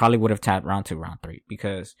 probably would have tapped round 2, round 3,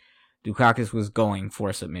 because Dukakis was going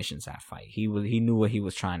for submissions that fight. He knew what he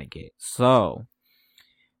was trying to get. So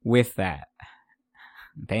with that,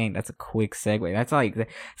 dang, that's a quick segue. That's like,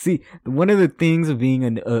 see, one of the things of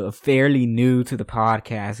being a fairly new to the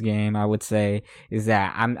podcast game, I would say, is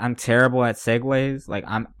that I'm terrible at segues. Like,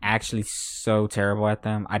 I'm actually so terrible at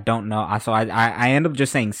them. I don't know. So I end up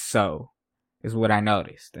just saying so is what I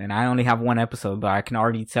noticed. And I only have one episode, but I can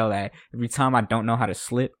already tell that every time I don't know how to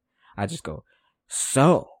slip, I just go,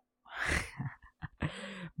 so.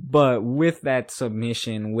 But with that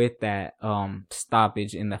submission, with that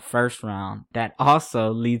stoppage in the first round, that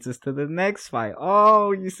also leads us to the next fight.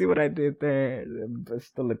 Oh, you see what I did there? But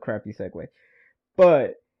still a crappy segue.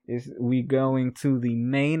 But we going to the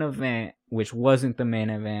main event, which wasn't the main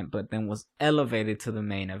event, but then was elevated to the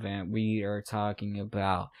main event. We are talking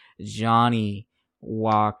about Johnny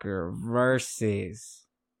Walker versus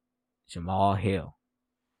Jamal Hill.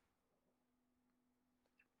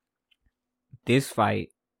 This fight,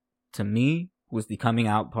 to me, was the coming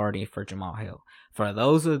out party for Jamal Hill. For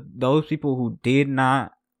those people who did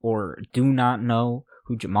not or do not know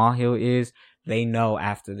who Jamal Hill is, they know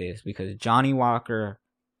after this, because Johnny Walker,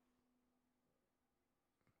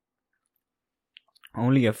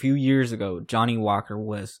 only a few years ago, Johnny Walker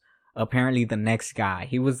was apparently the next guy.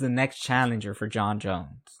 He was the next challenger for John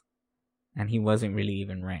Jones, and he wasn't really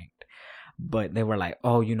even ranked. But they were like,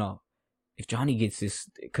 oh, you know, if Johnny gets this,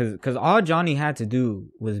 because all Johnny had to do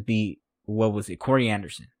was beat, Corey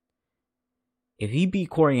Anderson. If he beat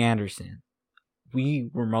Corey Anderson, we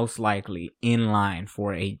were most likely in line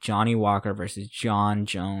for a Johnny Walker versus John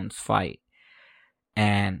Jones fight.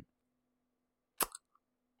 And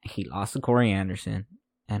he lost to Corey Anderson.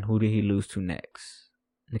 And who did he lose to next?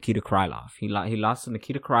 Nikita Krylov. He lost to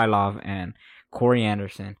Nikita Krylov and Corey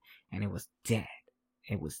Anderson, and it was dead.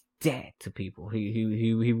 It was dead to people.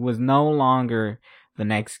 He was no longer the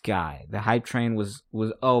next guy. The hype train was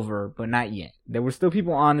over, but not yet. There were still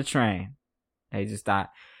people on the train. They just thought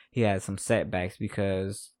he had some setbacks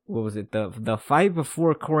because, what was it? The fight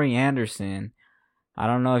before Corey Anderson, I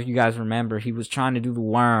don't know if you guys remember, he was trying to do the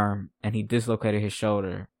worm and he dislocated his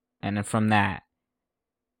shoulder. And then from that,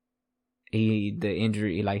 the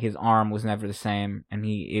injury, like his arm was never the same. And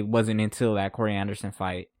it wasn't until that Corey Anderson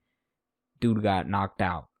fight, dude got knocked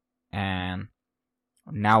out. And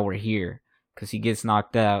now we're here because he gets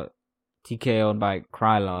knocked out, TKO'd by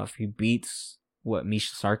Krylov. He beats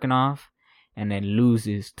Misha Sarkinov and then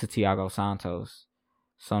loses to Thiago Santos.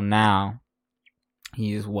 So now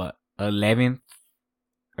he is 11th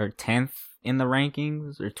or 10th in the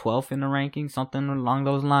rankings, or 12th in the rankings, something along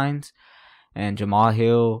those lines. And Jamal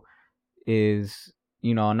Hill is,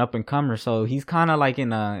 an up and comer, so he's kind of like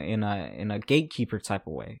in a gatekeeper type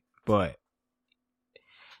of way. But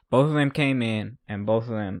both of them came in, and both of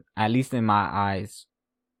them, at least in my eyes,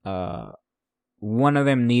 one of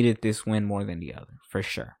them needed this win more than the other, for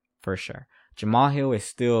sure. Jamal Hill is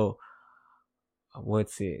still,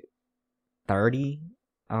 30?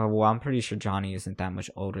 Well, I'm pretty sure Johnny isn't that much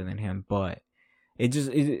older than him, but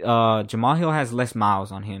Jamal Hill has less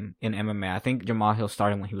miles on him in MMA. I think Jamal Hill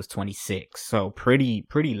started when he was 26, so pretty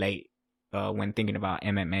late when thinking about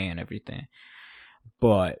MMA and everything.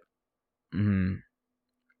 But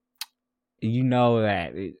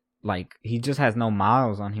that he just has no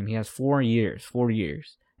miles on him. He has 4 years,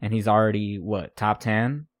 and he's already top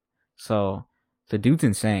 10. So the dude's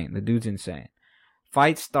insane.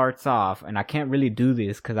 Fight starts off, and I can't really do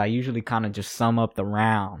this because I usually kind of just sum up the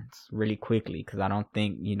rounds really quickly because I don't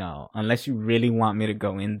think, unless you really want me to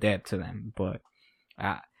go in depth to them. But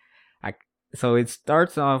so it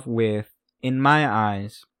starts off with, in my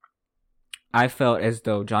eyes, I felt as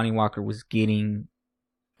though Johnny Walker was getting,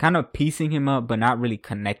 kind of piecing him up, but not really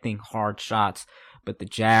connecting hard shots. But the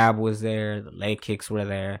jab was there, the leg kicks were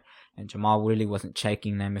there, and Jamal really wasn't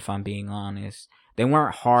checking them, if I'm being honest. They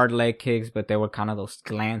weren't hard leg kicks, but they were kind of those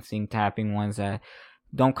glancing, tapping ones that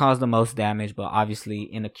don't cause the most damage, but obviously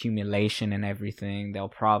in accumulation and everything, they'll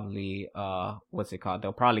probably,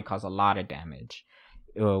 they'll probably cause a lot of damage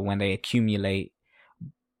when they accumulate.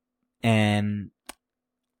 And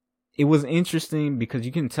it was interesting because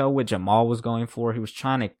you can tell what Jamal was going for. He was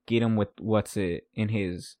trying to get him with in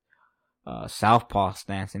his southpaw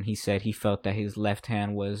stance, and he said he felt that his left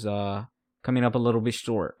hand was coming up a little bit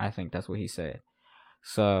short. I think that's what he said.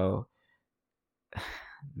 So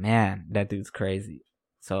man, that dude's crazy.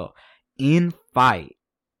 So in fight,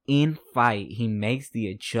 he makes the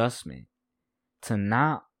adjustment to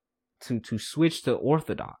not to switch to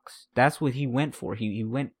orthodox. That's what he went for. He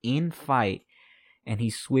went in fight and he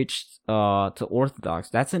switched to orthodox.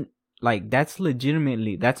 That's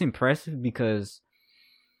legitimately, that's impressive, because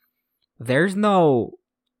there's no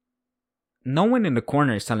one in the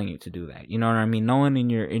corner is telling you to do that. You know what I mean? No one in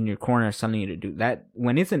your corner is telling you to do that.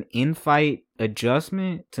 When it's an in-fight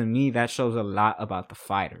adjustment, to me, that shows a lot about the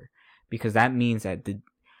fighter, because that means that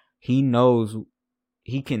he knows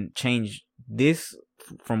he can change this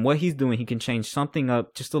from what he's doing. He can change something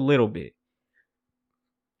up just a little bit,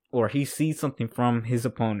 or he sees something from his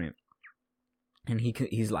opponent, and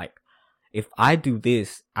he's like, if I do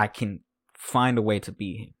this, I can find a way to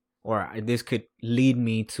beat him, or this could lead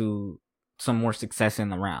me to some more success in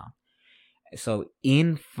the round. So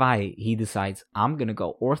in fight, he decides, I'm gonna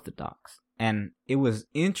go orthodox. And it was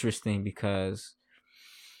interesting because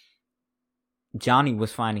Johnny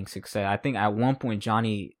was finding success. I think at one point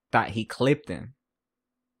Johnny thought he clipped him.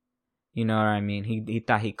 You know what I mean? He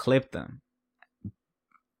thought he clipped him.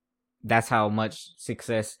 That's how much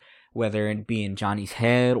success, whether it be in Johnny's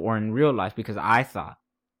head or in real life, because I thought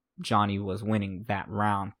Johnny was winning that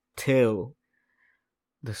round till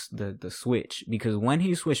the switch. Because when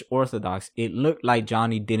he switched orthodox, it looked like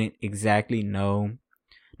Johnny didn't exactly know.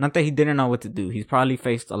 Not that he didn't know what to do. He's probably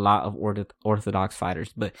faced a lot of orthodox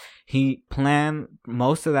fighters, but he planned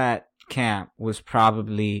most of that camp was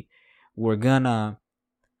probably, what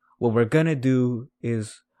we're gonna do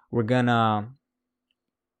is we're gonna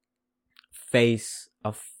face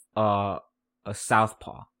a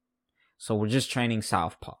southpaw. So we're just training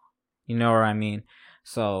southpaw. You know what I mean?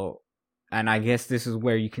 So, and I guess this is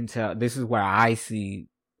where you can tell, this is where I see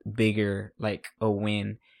bigger, like, a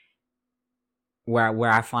win, where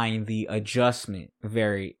I find the adjustment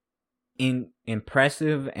very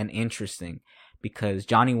impressive and interesting, because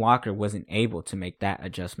Johnny Walker wasn't able to make that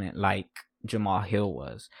adjustment like Jamal Hill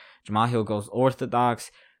was. Jamal Hill goes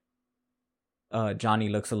orthodox. Johnny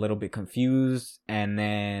looks a little bit confused, and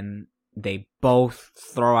then they both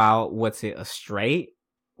throw out, a straight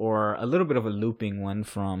or a little bit of a looping one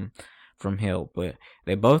from Hill, but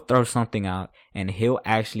they both throw something out, and Hill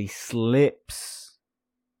actually slips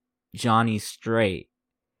Johnny straight,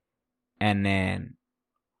 and then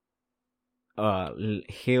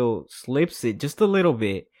Hill slips it just a little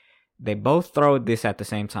bit. They both throw this at the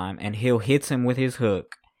same time, and Hill hits him with his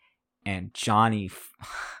hook, and Johnny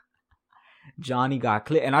got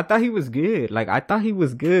clipped. And I thought he was good. Like, I thought he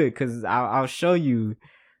was good, because I'll show you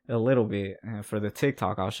a little bit for the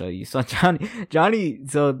TikTok. I'll show you. So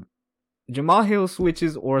so Jamal Hill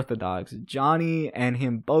switches orthodox. Johnny and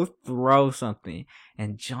him both throw something,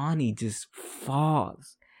 and Johnny just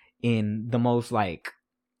falls in the most, like,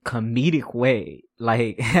 comedic way.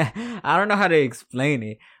 Like, I don't know how to explain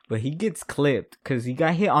it, but he gets clipped because he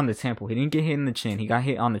got hit on the temple. He didn't get hit in the chin. He got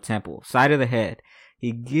hit on the temple, side of the head.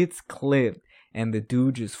 He gets clipped, and the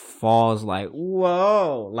dude just falls like,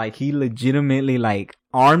 whoa. Like, he legitimately, like,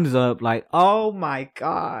 arms up, like, oh my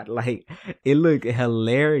God. Like, it looked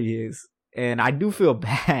hilarious. And I do feel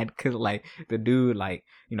bad because, like, the dude, like,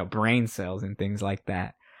 you know, brain cells and things like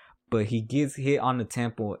that. But he gets hit on the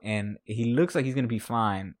temple, and he looks like he's going to be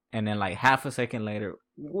fine. And then, like, half a second later,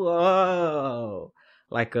 whoa.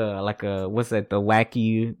 Like a, what's that? The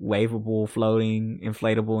wacky, waveable, floating,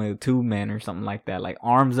 inflatable tube man or something like that. Like,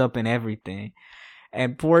 arms up and everything.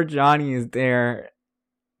 And poor Johnny is there.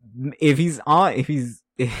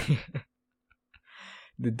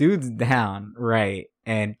 The dude's down, right?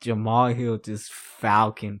 And Jamal Hill just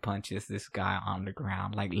falcon punches this guy on the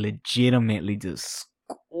ground. Like, legitimately just,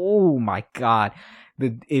 oh my God.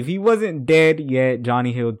 If he wasn't dead yet,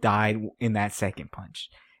 Johnny Hill died in that second punch.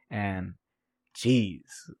 And jeez,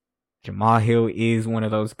 Jamal Hill is one of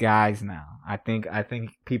those guys now. I think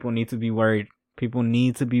people need to be worried. People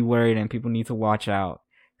need to be worried, and people need to watch out,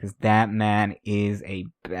 because that man is a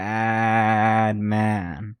bad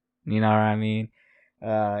man. You know what I mean?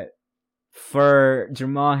 For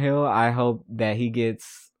Jamal Hill, I hope that he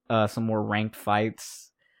gets some more ranked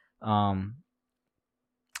fights.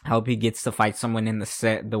 I hope he gets to fight someone in the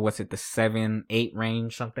 7-8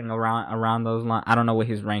 range, something around those lines. I don't know what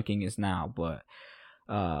his ranking is now, but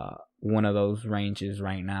one of those ranges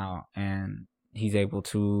right now, and he's able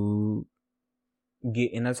to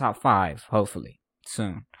get in the top 5, hopefully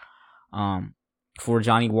soon. For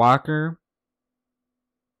Johnny Walker,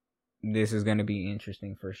 this is going to be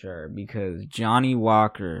interesting for sure, because Johnny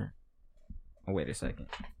Walker, wait a second.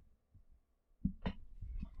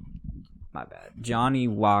 My bad. Johnny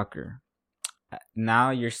Walker,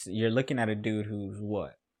 now you're looking at a dude who's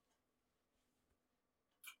what?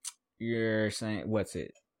 You're saying what's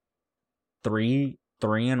it? 3-1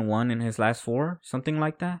 in his last 4, something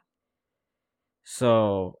like that.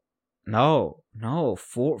 So no,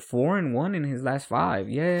 4-1 in his last 5.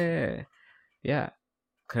 Yeah,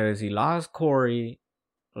 because he lost Corey,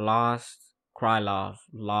 lost Krylov,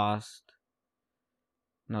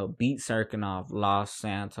 beat Serkinov, lost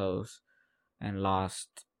Santos, and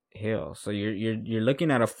lost Hill. So you're looking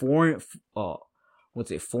at a 4-1?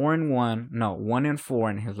 No, 1-4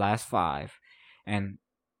 in his last 5, and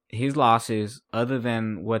his losses, other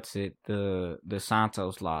than the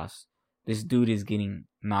Santos loss, this dude is getting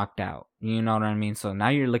knocked out. You know what I mean? So now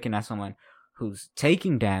you're looking at someone who's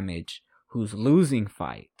taking damage, who's losing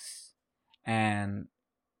fights, and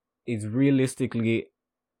is realistically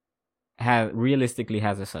has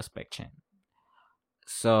a suspect chin.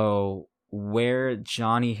 So where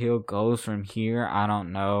Johnny Hill goes from here, I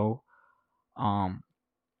don't know.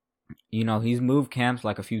 He's moved camps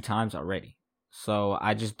like a few times already. So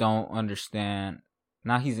I just don't understand.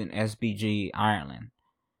 Now he's in SBG Ireland.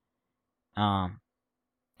 And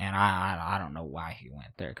I don't know why he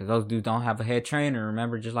went there, because those dudes don't have a head trainer.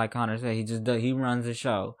 Remember, just like Connor said, he runs the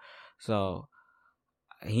show. So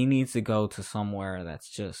he needs to go to somewhere that's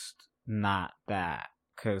just not that,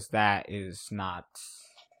 because that is not.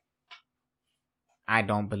 I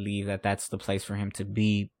don't believe that that's the place for him to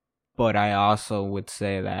be. But I also would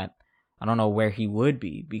say that I don't know where he would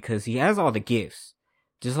be, because he has all the gifts,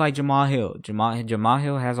 just like Jamal Hill. Jamal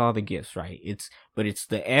Hill has all the gifts, right? It's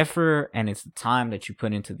the effort and it's the time that you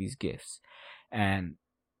put into these gifts, and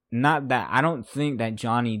not that I don't think that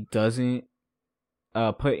Johnny doesn't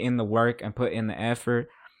put in the work and put in the effort,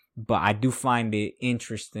 but I do find it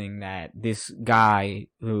interesting that this guy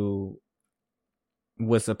who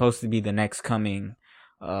was supposed to be the next coming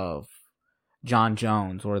of John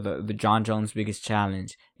Jones, or the John Jones biggest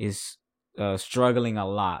challenge, is struggling a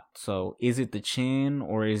lot. So is it the chin,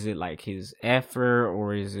 or is it like his effort,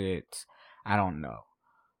 or is it, I don't know,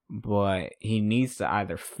 but he needs to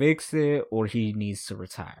either fix it or he needs to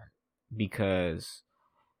retire, because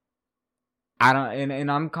I don't,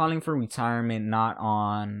 and I'm calling for retirement, not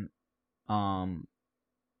on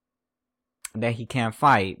that he can't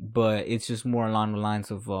fight, but it's just more along the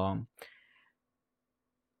lines of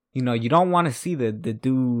you don't want to see the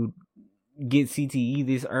dude get CTE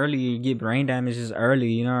this early, get brain damage this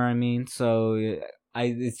early, you know what I mean? So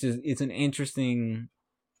he's in an interesting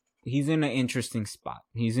spot.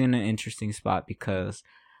 He's in an interesting spot because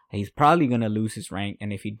he's probably going to lose his rank,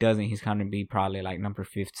 and if he doesn't, he's going to be probably like number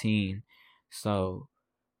 15. So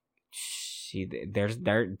there's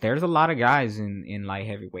a lot of guys in light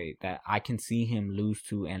heavyweight that I can see him lose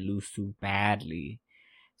to, and lose to badly.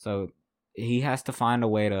 So he has to find a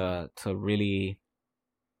way to really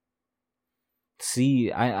see.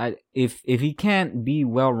 If he can't be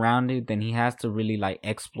well rounded, then he has to really like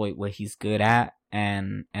exploit what he's good at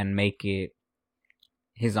and make it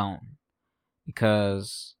his own.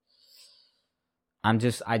 Because I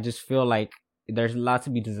just feel like there's a lot to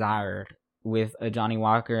be desired with a Johnny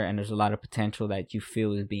Walker, and there's a lot of potential that you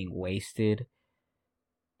feel is being wasted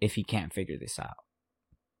if he can't figure this out.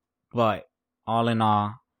 But all in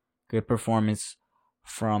all, good performance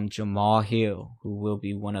from Jamal Hill, who will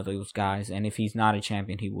be one of those guys, and if he's not a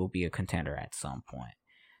champion, he will be a contender at some point.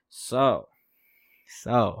 So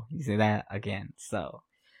you see that again. So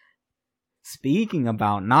speaking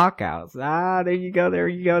about knockouts,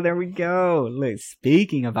 there we go. Look,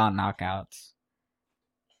 speaking about knockouts,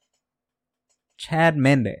 Chad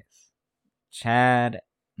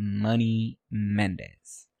Money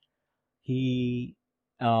Mendes, he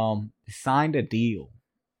signed a deal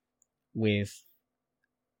with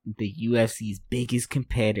the UFC's biggest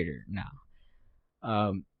competitor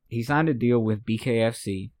now. He signed a deal with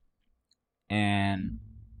BKFC, and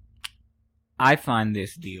I find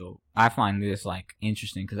this like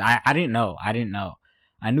interesting, because I didn't know.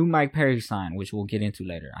 I knew Mike Perry signed, which we'll get into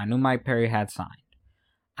later. I knew Mike Perry had signed.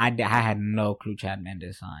 I had no clue Chad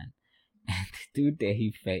Mendes signed. And the dude that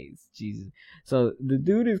he faced, Jesus. So the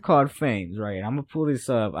dude is called Fames, right? I'm gonna pull this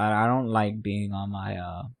up. I don't like being on my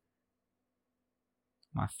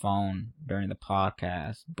my phone during the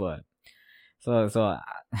podcast, but so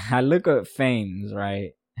I look up Fames,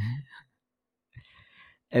 right?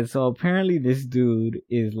 And so apparently this dude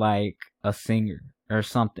is like a singer or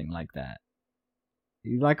something like that.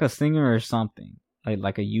 He's like a singer or something,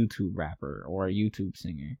 like a YouTube rapper or a YouTube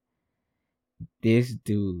singer. This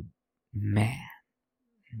dude, man.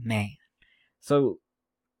 So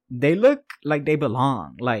they look like they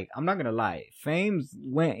belong. Like, I'm not gonna lie, Fames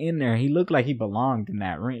went in there. He looked like he belonged in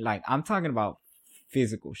that ring. Like, I'm talking about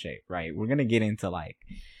physical shape, right? We're gonna get into like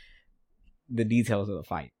the details of the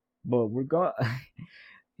fight, but we're going.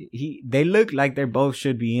 They look like they both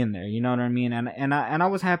should be in there. You know what I mean? And I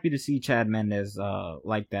was happy to see Chad Mendes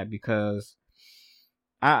like that, because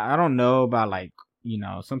I don't know about, like, you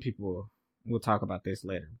know, some people will talk about this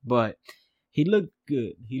later, but he looked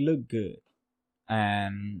good. He looked good.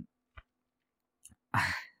 And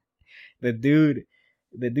the dude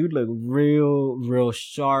looked real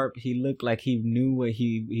sharp. He looked like he knew what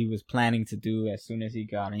he was planning to do as soon as he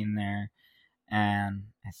got in there. And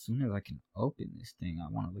as soon as I can open this thing, I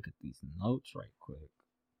want to look at these notes right quick.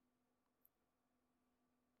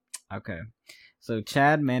 Okay, so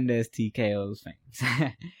Chad Mendes TKO's Fames.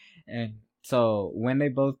 And so when they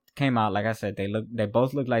both came out, like I said, they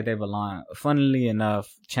both look like they belong. Funnily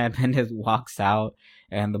enough, Chad Mendes walks out,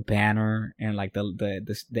 and the banner and like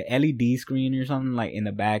the LED screen or something like in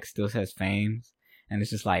the back still says Fames, and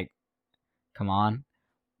it's just like, come on.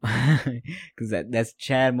 Because that's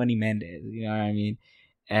Chad Money Mendes, you know what I mean?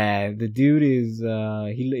 The dude is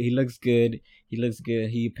he looks good. He looks good.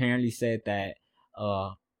 He apparently said that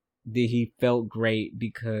he felt great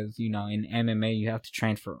because, you know, in MMA you have to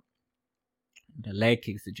transfer the leg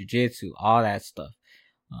kicks, the jiu-jitsu, all that stuff,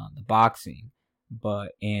 the boxing,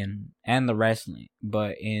 and the wrestling.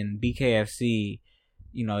 But in BKFC,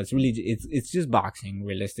 you know, it's just boxing.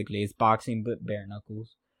 Realistically, it's boxing but bare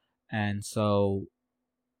knuckles, and so,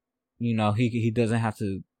 you know, he doesn't have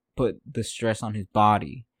to put the stress on his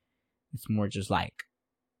body. It's more just like,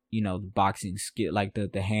 you know, the boxing skill, like the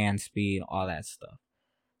hand speed, all that stuff.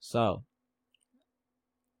 So,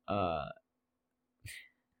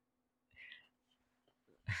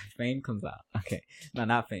 Fame comes out. Okay, no,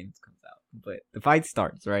 not Fame comes out, but the fight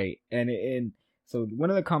starts, right? And so one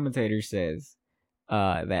of the commentators says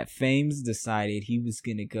that Fames decided he was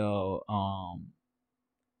gonna go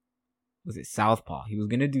was it Southpaw? He was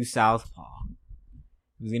gonna do Southpaw.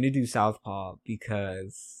 He was gonna do Southpaw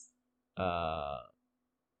because I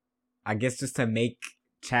guess just to make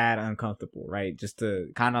Chad uncomfortable, right? Just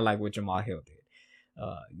to kind of like what Jamal Hill did.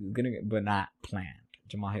 He was gonna, but not planned.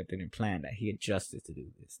 Jamal Hill didn't plan that. He adjusted to do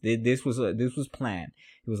this. This was planned.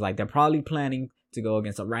 He was like, they're probably planning to go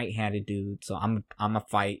against a right-handed dude, so I'm gonna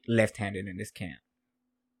fight left-handed in this camp.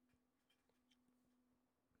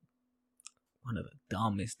 One of the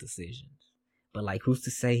dumbest decisions. But like, who's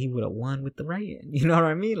to say he would have won with the right hand? You know what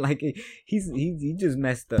I mean? Like, he just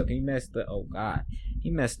messed up. He messed up. Oh God,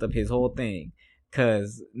 he messed up his whole thing.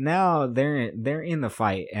 Cause now they're in the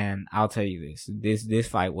fight, and I'll tell you this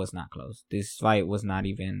fight was not close. This fight was not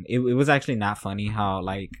even. It was actually not funny how,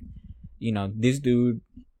 like, you know, this dude,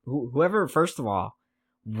 whoever. First of all,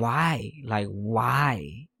 why?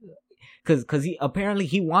 Cause he apparently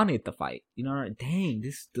he wanted the fight. You know, dang,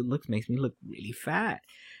 this makes me look really fat.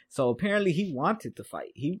 So apparently he wanted the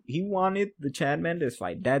fight. He wanted the Chad Mendes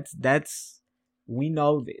fight. That's we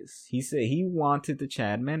know this. He said he wanted the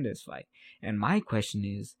Chad Mendes fight. And my question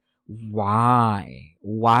is, why?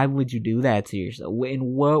 Why would you do that to yourself? In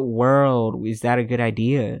what world is that a good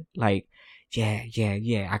idea? Like, yeah.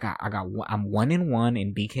 I'm 1-1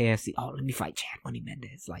 in BKFC. Oh, let me fight Chad Money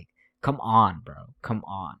Mendes. Like, come on, bro. Come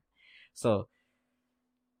on. So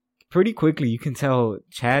pretty quickly you can tell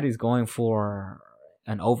Chad is going for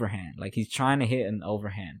an overhand. Like, he's trying to hit an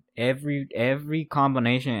overhand. Every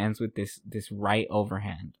combination ends with this right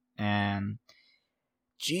overhand. And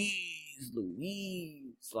jeez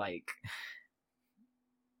Louise, like,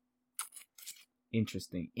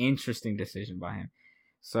 interesting decision by him.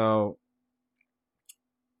 So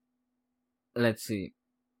let's see.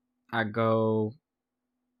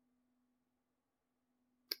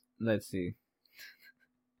 Let's see.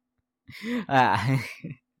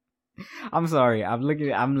 I'm sorry.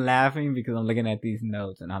 I'm laughing because I'm looking at these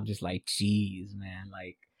notes and I'm just like, geez, man.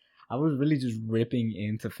 Like, I was really just ripping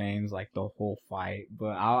into Fames like the whole fight.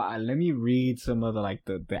 But let me read some of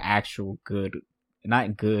the actual good,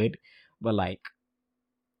 not good, but like,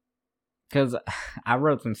 because I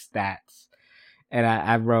wrote some stats, and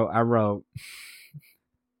I wrote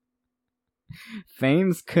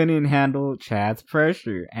Fames couldn't handle Chad's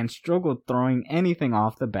pressure and struggled throwing anything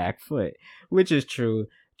off the back foot, which is true.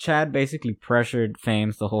 Chad basically pressured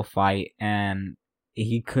Fames the whole fight, and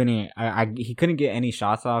he couldn't get any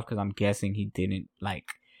shots off, because I'm guessing he didn't like.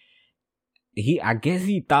 I guess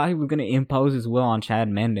he thought he was gonna impose his will on Chad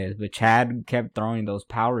Mendes, but Chad kept throwing those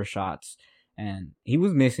power shots, and he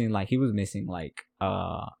was missing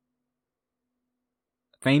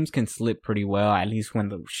Fames can slip pretty well, at least when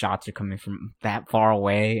the shots are coming from that far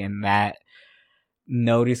away, and that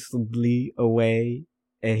noticeably away,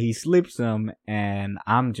 and he slips him, and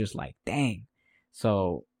I'm just like, dang.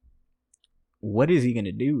 So what is he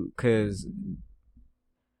gonna do? Because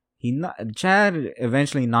Chad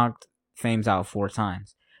eventually knocked Fames out 4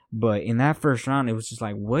 times, but in that first round, it was just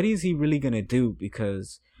like, what is he really gonna do?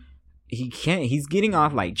 Because he's getting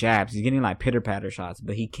off like jabs, he's getting like pitter patter shots,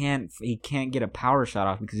 but he can't get a power shot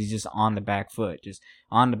off because he's just on the back foot, just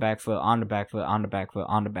on the back foot, on the back foot, on the back foot,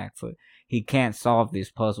 on the back foot. He can't solve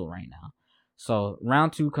this puzzle right now. So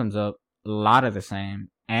round 2 comes up, a lot of the same,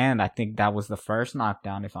 and I think that was the first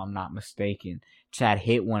knockdown, if I'm not mistaken. Chad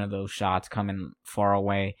hit one of those shots coming far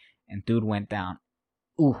away, and dude went down.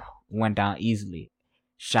 Went down easily.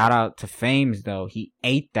 Shout out to Fames though. He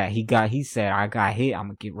ate that. He said, I got hit, I'm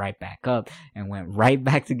gonna get right back up, and went right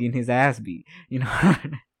back to getting his ass beat. You know?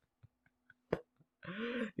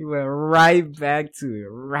 He went right back to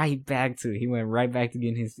it. He went right back to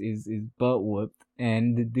getting his butt whooped.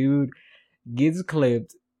 And the dude gets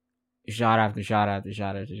clipped. Shot after shot after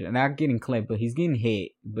shot after shot. Not getting clipped, but he's getting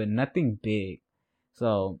hit. But nothing big.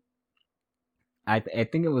 So I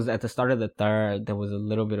think it was at the start of the third, there was a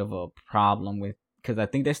little bit of a problem with, because I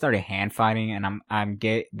think they started hand fighting, and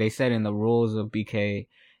they said in the rules of BKFC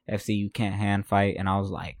you can't hand fight, and I was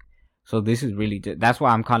like, so this is really just, that's why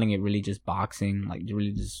I'm calling it really just boxing, like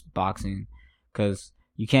really just boxing, because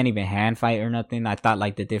you can't even hand fight or nothing. I thought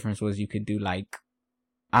like the difference was you could do like,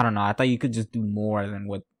 I don't know, I thought you could just do more than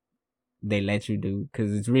what they let you do,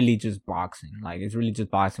 because it's really just boxing. Like, it's really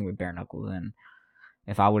just boxing with bare knuckles, and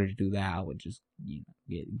if I were to do that, I would just, you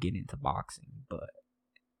know, get into boxing. But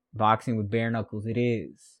boxing with bare knuckles it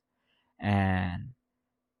is. And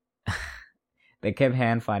they kept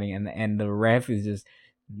hand fighting, and the ref is just,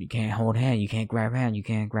 you can't hold hand, you can't grab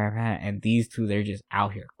hand, and these two, they're just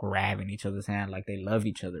out here grabbing each other's hand like they love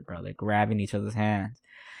each other, bro. They're grabbing each other's hands.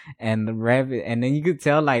 And the ref, and then you could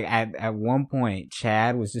tell, like, at one point,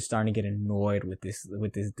 Chad was just starting to get annoyed with this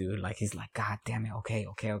dude. Like, he's like, God damn it, okay.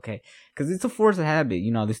 Because it's a force of habit.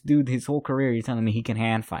 You know, this dude, his whole career, you're telling me he can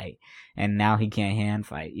hand fight, and now he can't hand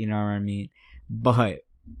fight. You know what I mean? But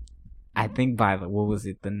I think by there was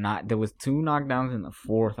 2 knockdowns in the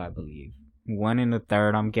 4th, I believe. 1 in the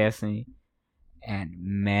 3rd, I'm guessing. And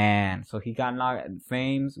man, so he got knocked.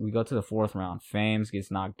 Fames, we go to the 4th round. Fames gets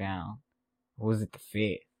knocked down. What was it, the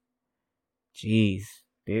 5th? Jeez.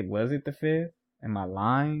 Was it the 5th? Am I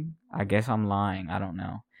lying? I guess I'm lying. I don't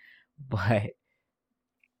know. But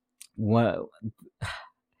what?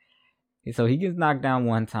 So he gets knocked down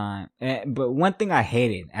 1 time. But one thing I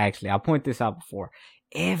hated, actually, I'll point this out before.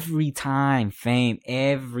 Every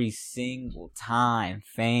single time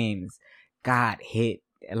Fames got hit,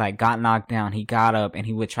 like got knocked down, he got up and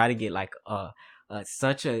he would try to get like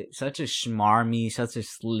such a schmarmy, such a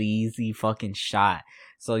sleazy fucking shot.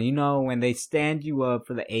 So, you know, when they stand you up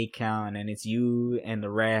for the 8 count and it's you and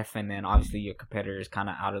the ref, and then obviously your competitor is kind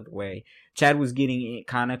of out of the way. Chad was getting it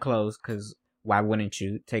kind of close, because why wouldn't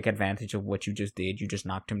you take advantage of what you just did? You just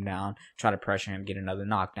knocked him down, try to pressure him, get another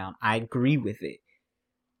knockdown. I agree with it.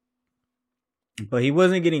 But he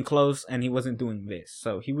wasn't getting close, and he wasn't doing this.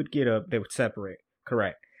 So he would get up, they would separate,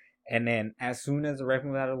 correct. And then as soon as the ref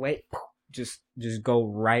moved out of the way, just go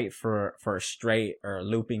right for a straight or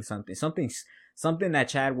looping something that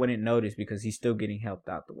Chad wouldn't notice because he's still getting helped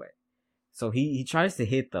out the way. So he tries to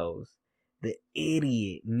hit those. The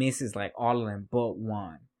idiot misses like all of them but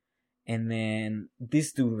one. And then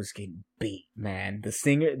this dude was getting beat, man. The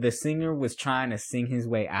singer was trying to sing his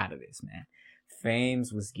way out of this, man.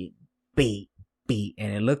 Fames was getting beat.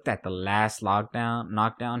 And it looked at the last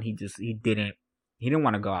knockdown, he didn't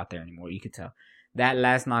want to go out there anymore. You could tell. That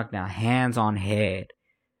last knockdown, hands on head,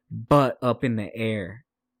 butt up in the air.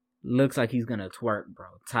 Looks like he's gonna twerk, bro.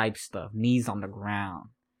 Type stuff. Knees on the ground.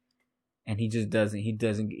 And he just doesn't.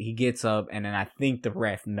 He gets up, and then I think the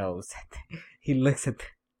ref knows. He looks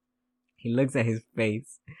at his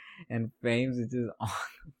face, and Fames is just on.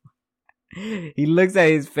 He looks at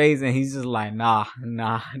his face, and he's just like, nah,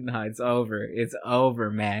 it's over,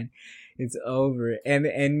 man. It's over.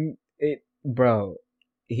 And it, bro,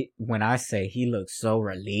 when I say he looks so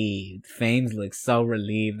relieved, Fames looks so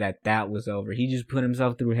relieved that was over. He just put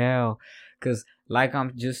himself through hell. Because, like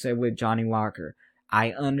I'm just said with Johnny Walker,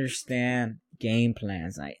 I understand game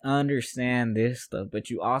plans. I understand this stuff. But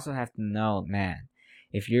you also have to know, man,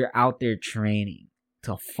 if you're out there training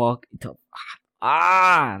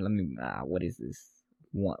what is this?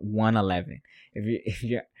 111. If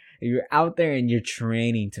you're out there and you're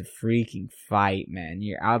training to freaking fight, man.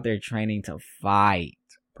 You're out there training to fight,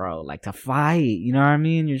 bro. Like, to fight. You know what I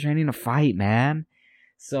mean? You're training to fight, man.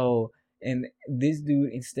 So, and this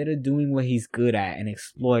dude, instead of doing what he's good at and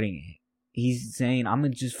exploiting it, he's saying, I'm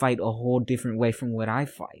going to just fight a whole different way from what I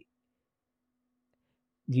fight.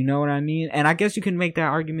 You know what I mean? And I guess you can make that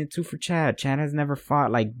argument too for Chad. Chad has never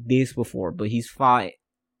fought like this before, but he's fought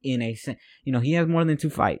in a, you know, he has more than 2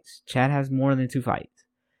 fights. Chad has more than 2 fights.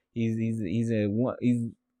 He's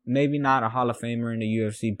maybe not a Hall of Famer in the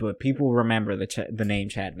UFC, but people remember the name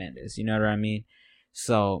Chad Mendes. You know what I mean?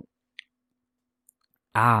 So,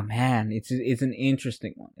 man, it's an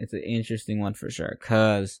interesting one. It's an interesting one for sure,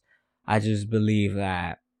 cause I just believe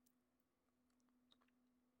that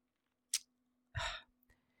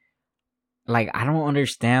like I don't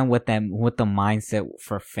understand what the mindset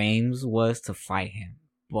for Fames was to fight him,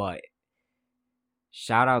 but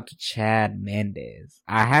shout out to Chad Mendes.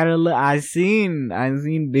 I had a look. I seen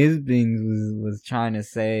Bisbings was trying to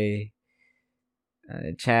say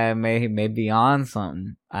Chad may be on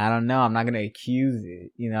something. I don't know. I'm not gonna accuse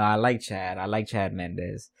it. You know, I like Chad. I like Chad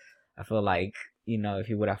Mendes. I feel like, you know, if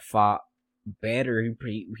he would have fought better,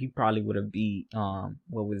 he probably would have beat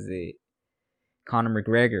what was it, Conor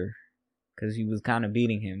McGregor, because he was kind of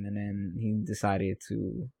beating him, and then he decided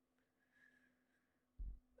to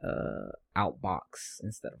outbox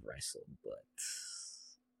instead of wrestle. But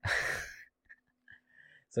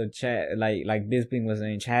so Chad, like Bisping was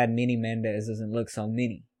saying, Chad Mini Mendes doesn't look so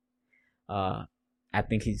mini. I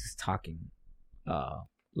think he's just talking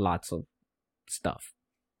lots of stuff,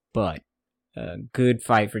 but good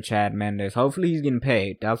fight for Chad Mendes. Hopefully he's getting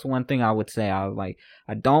paid. That's one thing I would say. I was like,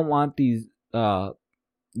 I don't want these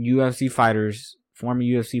UFC fighters, former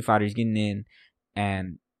UFC fighters, getting in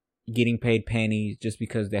and getting paid pennies just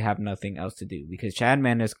because they have nothing else to do. Because Chad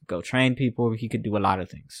Mendes could go train people. He could do a lot of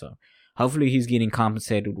things. So hopefully he's getting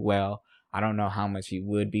compensated well. I don't know how much he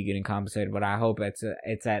would be getting compensated, but I hope it's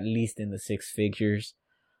at least in the 6 figures.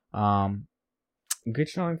 Good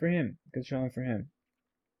showing for him. Good showing for him.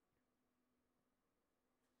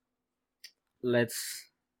 Let's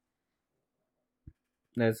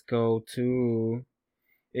go to...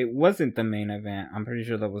 It wasn't the main event. I'm pretty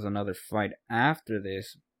sure there was another fight after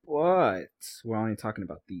this, but we're only talking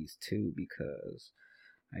about these 2 because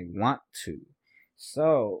I want to.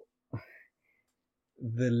 So,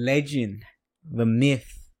 the legend, the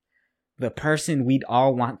myth, the person we'd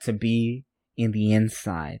all want to be in the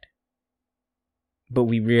inside, but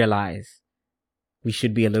we realize we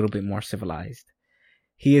should be a little bit more civilized.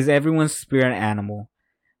 He is everyone's spirit animal.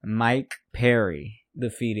 Mike Perry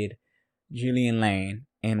defeated Julian Lane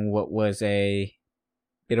in what was a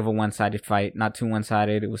bit of a one-sided fight. Not too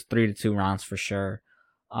one-sided. It was 3-2 rounds for sure.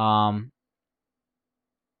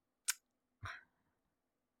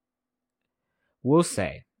 We'll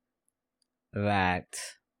say that...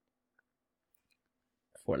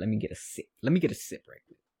 Let me get a sip right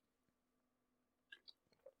quick.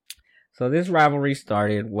 So this rivalry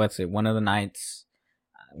started, one of the nights...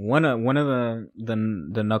 One of the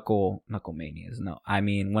KnuckleManias. No, I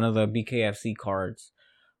mean one of the BKFC cards.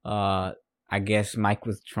 I guess Mike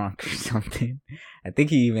was drunk or something. I think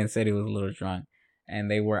he even said he was a little drunk, and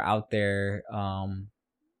they were out there, kind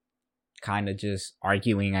of just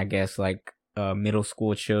arguing. I guess like middle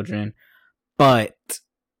school children, but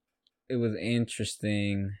it was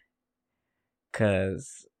interesting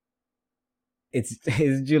because it's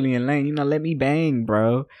Julian Lane, you know, let me bang,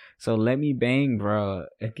 bro. So let me bang, bro,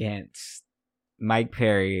 against Mike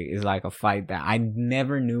Perry is like a fight that I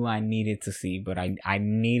never knew I needed to see, but I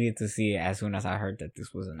needed to see it as soon as I heard that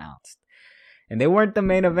this was announced. And they weren't the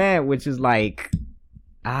main event, which is like,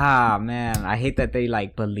 man, I hate that they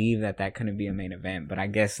like believe that couldn't be a main event, but I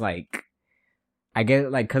guess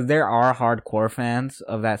cause there are hardcore fans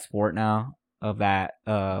of that sport now, of that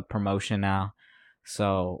promotion now.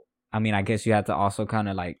 So I mean, I guess you have to also kind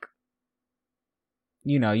of like,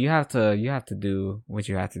 you know, you have to do what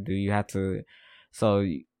you have to do. You have to, so,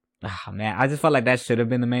 man, I just felt like that should have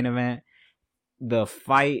been the main event. The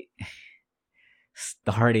fight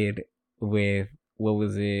started with, what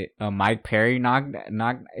was it? Mike Perry knocked,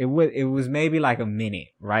 it was maybe like a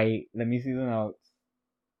minute, right? Let me see the notes.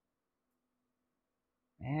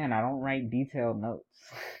 Man, I don't write detailed notes.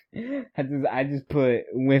 I just put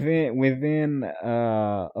within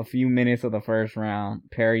a few minutes of the first round,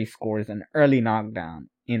 Perry scores an early knockdown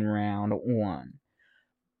in round 1.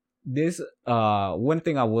 This one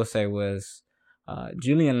thing I will say was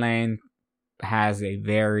Julian Lane has a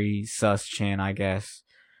very sus chin, I guess.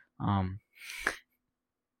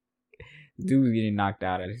 Dude was getting knocked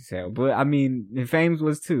out at his tail, but I mean, Fames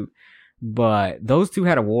was too. But those two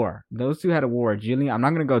had a war. Julian, I'm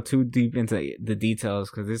not going to go too deep into the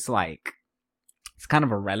details because it's like, it's kind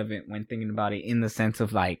of irrelevant when thinking about it in the sense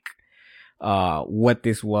of like, what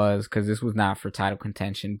this was, because this was not for title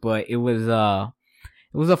contention, but it was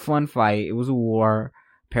It was a fun fight. It was a war.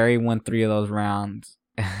 Perry won 3 of those rounds.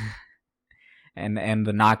 and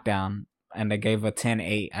the knockdown. And they gave a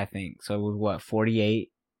 10-8, I think. So it was what, 48-46.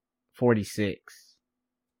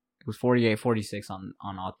 It was 48-46 on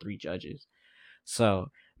all 3 judges.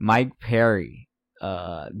 So Mike Perry,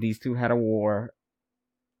 these two had a war.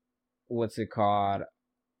 What's it called?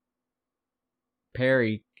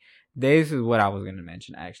 Perry, this is what I was gonna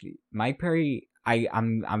mention actually. Mike Perry,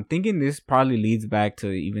 I'm thinking this probably leads back to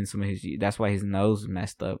even some of his. That's why his nose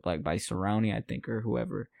messed up, like by Cerrone, I think, or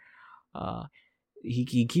whoever.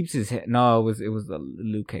 He keeps his head. No, it was the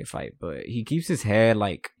Luke fight, but he keeps his head,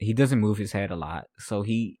 like, he doesn't move his head a lot, so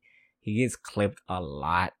he gets clipped a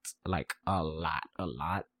lot, like a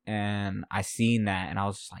lot. And I seen that, and I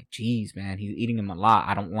was just like, geez, man, he's eating him a lot.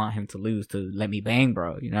 I don't want him to lose to Let Me Bang,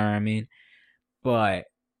 bro. You know what I mean? But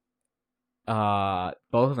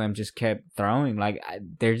both of them just kept throwing. Like,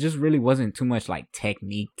 there just really wasn't too much like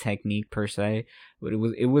technique per se. But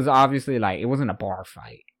it was obviously, like, it wasn't a bar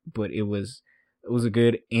fight, but it was a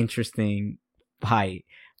good, interesting fight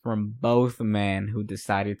from both men who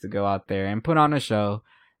decided to go out there and put on a show.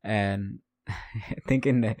 And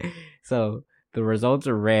thinking that, so the results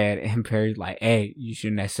are red, and Perry's like, hey, you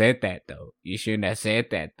shouldn't have said that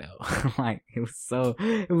though. Like, it was so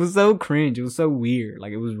cringe. It was so weird.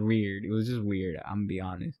 Like, it was weird. It was just weird. I'm gonna be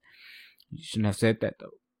honest. You shouldn't have said that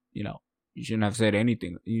though. You know, you shouldn't have said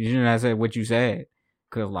anything. You shouldn't have said what you said.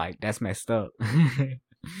 Cause, like, that's messed up.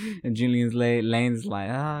 And Julian Lane's like,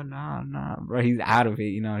 oh, no, bro. He's out of it.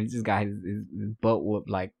 You know, he just got his butt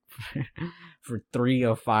whooped, like, for 3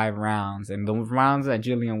 or 5 rounds. And the rounds that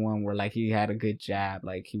Julian won were, like, he had a good jab.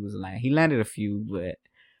 Like, he landed a few, but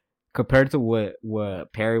compared to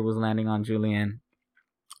what Perry was landing on Julian.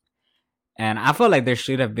 And I felt like there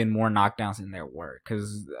should have been more knockdowns in their work.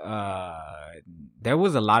 Because there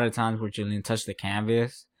was a lot of times where Julian touched the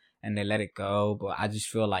canvas and they let it go. But I just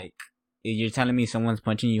feel like, you're telling me someone's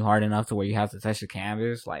punching you hard enough to where you have to touch the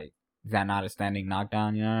canvas? Like, is that not a standing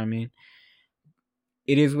knockdown? You know what I mean?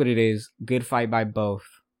 It is what it is. Good fight by both.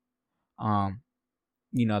 You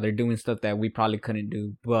know, they're doing stuff that we probably couldn't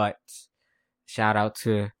do. But shout out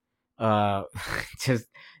to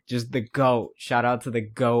just the GOAT. Shout out to the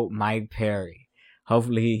GOAT, Mike Perry.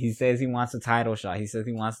 Hopefully, he says he wants a title shot. He says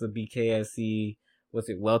he wants the BKFC,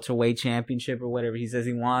 welterweight championship or whatever. He says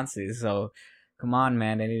he wants it. So, come on,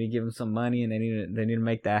 man. They need to give him some money, and they need to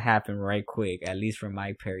make that happen right quick, at least for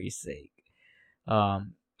Mike Perry's sake.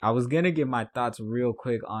 I was gonna give my thoughts real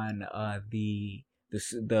quick on the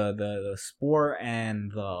sport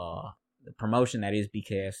and the promotion that is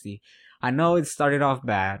BKFC. I know it started off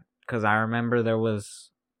bad because I remember there was.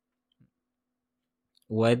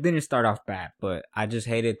 Well, it didn't start off bad, but I just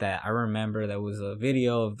hated that. I remember there was a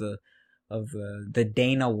video of the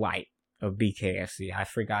Dana White of BKFC. I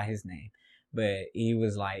forgot his name. But he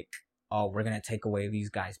was like, oh, we're going to take away these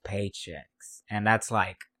guys' paychecks. And that's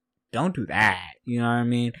like, don't do that. You know what I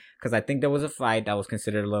mean? Because I think there was a fight that was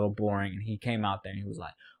considered a little boring. And he came out there and he was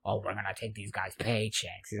like, oh, we're going to take these guys'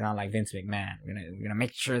 paychecks. He's not like Vince McMahon. We're going to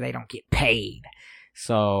make sure they don't get paid.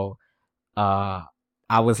 So,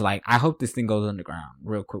 I was like, I hope this thing goes underground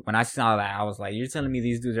real quick. When I saw that, I was like, you're telling me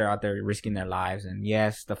these dudes are out there risking their lives. And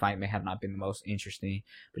yes, the fight may have not been the most interesting.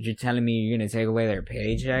 But you're telling me you're going to take away their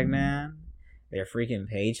paycheck, man? Their freaking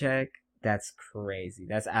paycheck? That's crazy.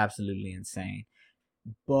 That's absolutely insane.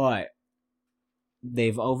 But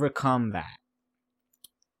they've overcome that.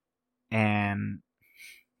 And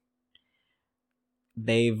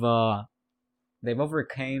they've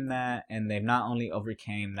overcame that, and they've not only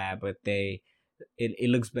overcame that, but it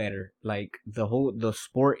looks better. Like, the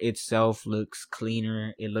sport itself looks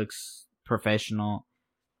cleaner. It looks professional.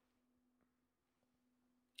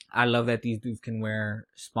 I love that these dudes can wear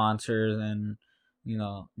sponsors and, you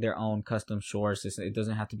know, their own custom shorts. It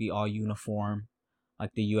doesn't have to be all uniform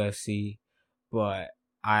like the UFC. But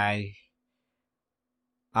I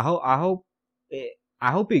hope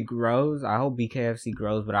it grows. I hope BKFC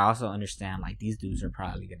grows. But I also understand, like, these dudes are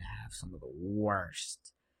probably gonna have some of the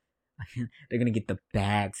worst. They're gonna get the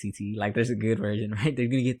bad CTE. Like, there's a good version, right? They're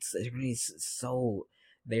gonna get so.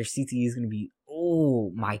 Their CTE is gonna be,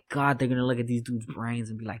 oh my god, they're gonna look at these dudes'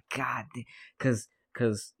 brains and be like, god, cause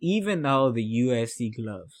even though the UFC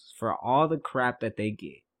gloves, for all the crap that they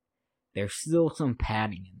get, there's still some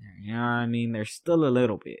padding in there. You know what I mean? There's still a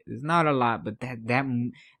little bit. It's not a lot, but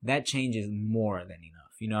that changes more than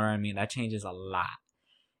enough. You know what I mean? That changes a lot.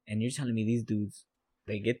 And you're telling me these dudes,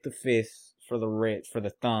 they get the fist for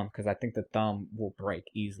the thumb, because I think the thumb will break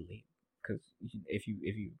easily. Because if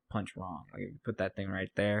you punch wrong, like if you put that thing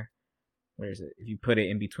right there, where is it? If you put it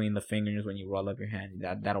in between the fingers when you roll up your hand,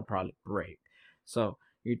 that'll probably break. So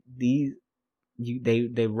they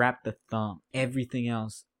wrap the thumb, everything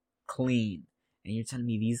else clean, and you're telling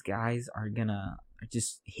me these guys are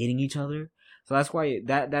just hitting each other. So that's why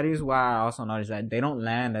that is why I also noticed that they don't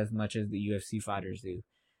land as much as the UFC fighters do,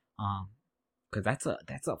 because that's a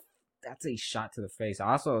shot to the face.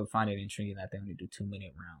 I also find it intriguing that they only do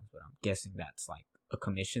 2-minute rounds, but I'm guessing that's like a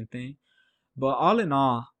commission thing. But all in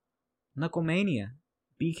all, KnuckleMania,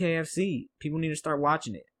 BKFC, people need to start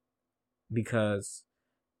watching it because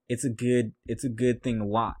it's a good thing to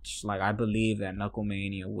watch. Like, I believe that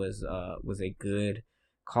KnuckleMania was a good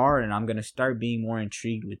card, and I'm gonna start being more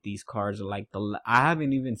intrigued with these cards. Like, I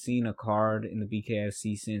haven't even seen a card in the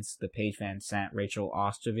BKFC since the Paige Van Sant Rachel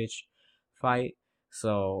Ostrovich fight.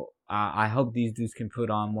 So I hope these dudes can put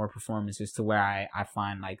on more performances to where I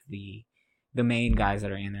find like the main guys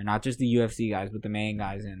that are in there, not just the UFC guys, but the main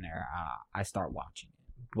guys in there. I start watching it.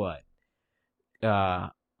 But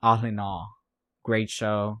all in all, great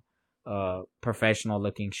show, professional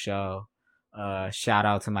looking show. Shout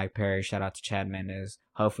out to Mike Perry, shout out to Chad Mendes.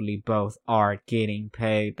 Hopefully both are getting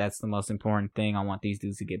paid. That's the most important thing. I want these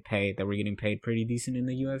dudes to get paid. That we're getting paid pretty decent in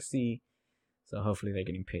the UFC. So hopefully they're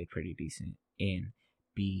getting paid pretty decent in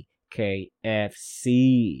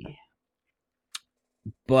BKFC.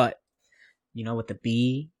 But you know what the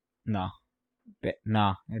B? No,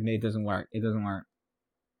 it doesn't work. It doesn't work.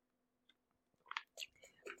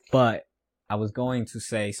 But I was going to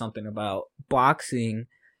say something about boxing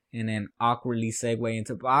and then awkwardly segue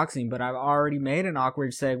into boxing, but I've already made an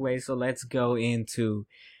awkward segue, so let's go into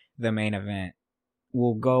the main event.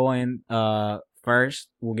 We'll go in first.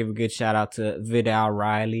 We'll give a good shout out to Vidal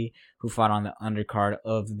Riley, who fought on the undercard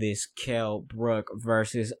of this Kell Brook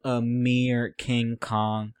versus Amir King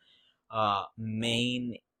Kong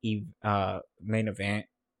main event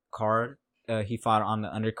card. He fought on the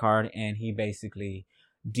undercard and he basically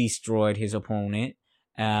destroyed his opponent.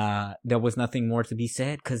 There was nothing more to be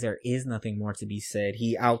said because there is nothing more to be said.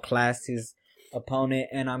 He outclassed his opponent,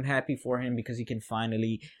 and I'm happy for him because he can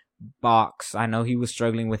finally box. I know he was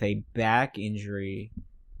struggling with a back injury.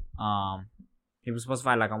 He was supposed to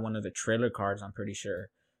fight like on one of the trailer cards, I'm pretty sure,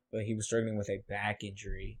 but he was struggling with a back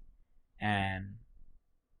injury, and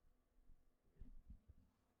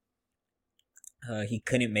he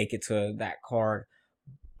couldn't make it to that card.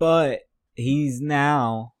 But he's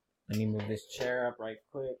now, let me move this chair up right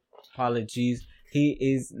quick. Apologies. He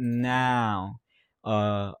is now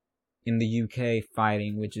in the UK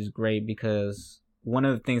fighting, which is great because one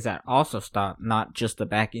of the things that also stopped, not just the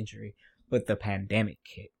back injury, but the pandemic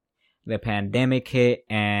hit. The pandemic hit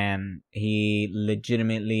and he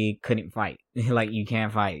legitimately couldn't fight. Like, you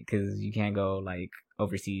can't fight because you can't go like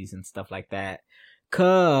overseas and stuff like that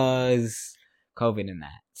because COVID and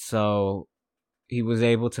that. So he was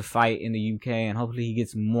able to fight in the UK, and hopefully he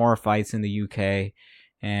gets more fights in the UK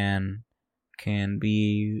and can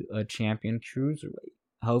be a champion cruiserweight.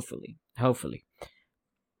 Hopefully.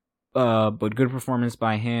 But good performance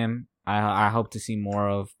by him. I hope to see more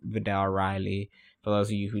of Vidal Riley. For those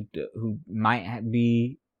of you who might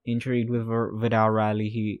be intrigued with Vidal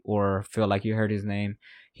Riley, or feel like you heard his name,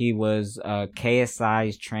 he was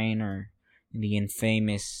KSI's trainer in the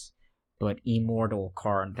infamous but immortal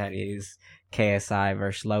card that is KSI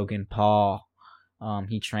versus Logan Paul.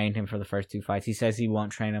 He trained him for the first 2 fights. He says he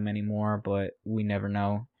won't train him anymore, but we never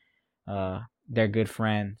know. They're good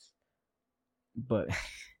friends. But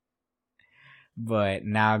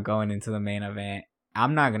now going into the main event,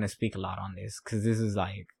 I'm not gonna speak a lot on this because this is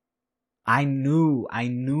like, I knew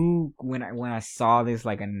when I saw this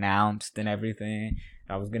like announced and everything,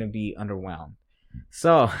 I was gonna be underwhelmed.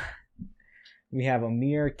 So we have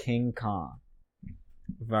Amir King Kong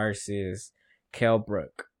versus Kell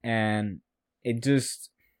Brook, and it just,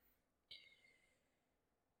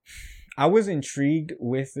 I was intrigued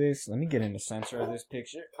with this. Let me get in the center of this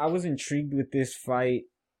picture. I was intrigued with this fight.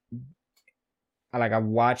 I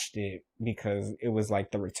watched it because it was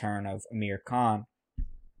like the return of Amir Khan.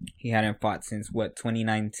 He hadn't fought since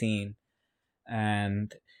 2019,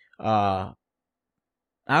 and I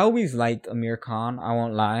always liked Amir Khan. I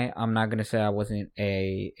won't lie. I'm not gonna say I wasn't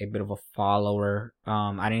a bit of a follower.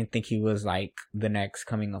 I didn't think he was like the next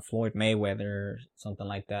coming of Floyd Mayweather or something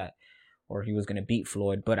like that, or he was gonna beat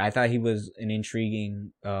Floyd. But I thought he was an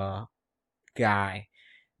intriguing guy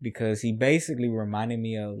because he basically reminded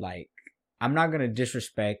me of, like, I'm not gonna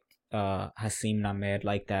disrespect Hasim Named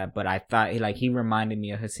like that, but I thought he reminded me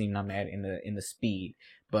of Hasim Named in the speed,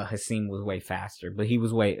 but Hasim was way faster. But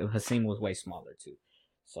Hasim was way smaller too.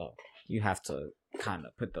 So you have to kind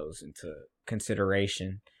of put those into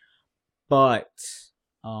consideration. But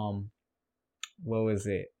what was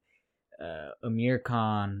it? Amir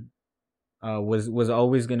Khan was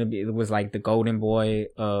always gonna be, it was like the golden boy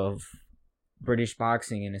of British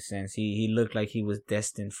boxing in a sense. He looked like he was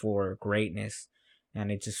destined for greatness,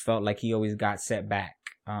 and it just felt like he always got set back.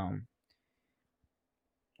 Let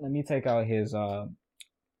me take out his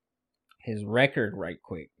record right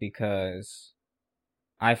quick, because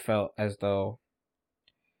I felt as though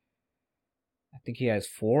I think he has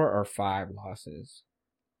 4 or 5 losses.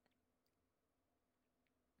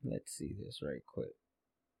 Let's see this right quick.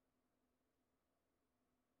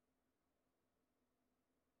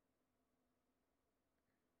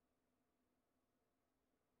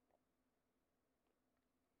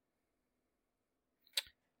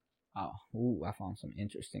 Oh, ooh, I found some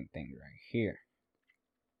interesting things right here.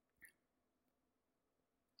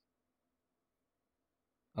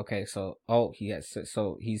 Okay, so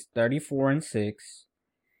he's 34-6,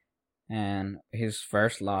 and his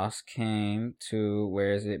first loss came to,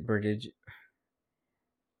 where is it? Bredis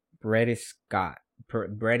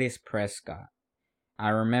Prescott. I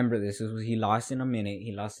remember this. He lost in a minute.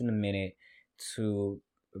 He lost in a minute to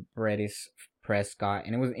Bredis Prescott,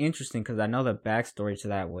 and it was interesting because I know the backstory to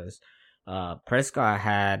that was, Prescott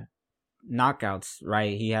had knockouts,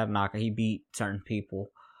 right? He beat certain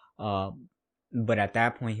people, but at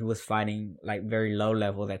that point he was fighting like very low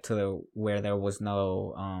level, where there was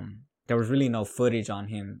really no footage on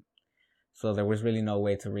him, so there was really no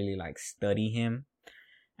way to really like study him.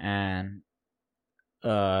 And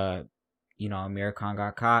Amir Khan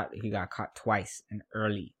got caught. He got caught twice, and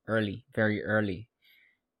very early.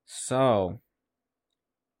 So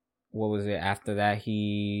what was it? After that,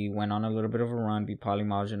 he went on a little bit of a run, beat Paulie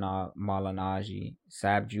Malignaggi,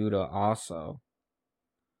 Sab Judah also.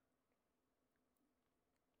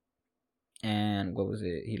 And what was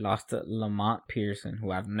it? He lost to Lamont Pearson,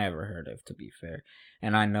 who I've never heard of, to be fair.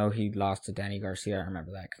 And I know he lost to Danny Garcia. I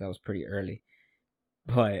remember that because that was pretty early.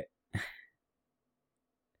 But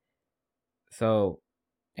so,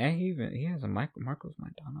 and he has a Marcos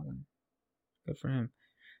Maidana win. Good for him.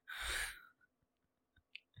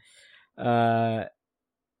 And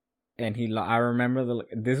I remember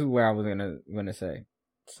this is where I was gonna say.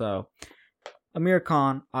 So, Amir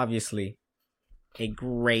Khan, obviously, a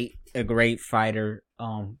great fighter.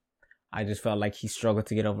 I just felt like he struggled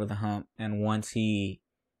to get over the hump, and I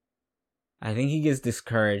think he gets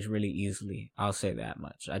discouraged really easily. I'll say that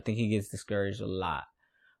much. I think he gets discouraged a lot.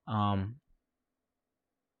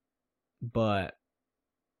 But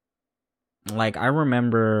like I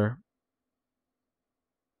remember,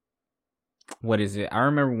 what is it? I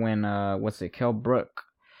remember when Kell Brook,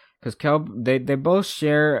 because they both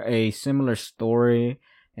share a similar story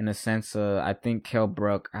in the sense of, I think Kell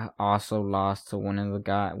Brook also lost to one of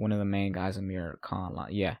the main guys, Amir Khan.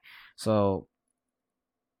 Yeah, so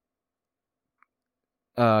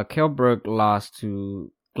Kell Brook lost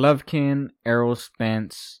to Golovkin, Errol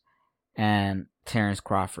Spence, and Terrence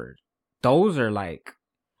Crawford. Those are like,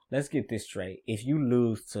 let's get this straight. If you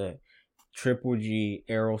lose to Triple G,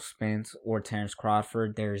 Errol Spence, or Terrence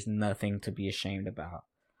Crawford, there's nothing to be ashamed about.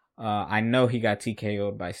 I know he got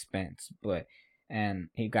TKO'd by Spence, and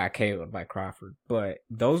he got KO'd by Crawford, but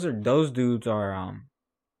those dudes are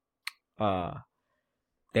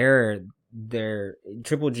they're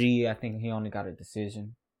Triple G. I think he only got a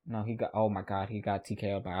decision. No, he got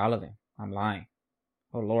TKO'd by all of them. I'm lying.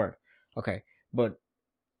 Oh Lord. Okay, but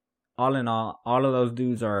all in all of those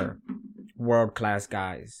dudes are world class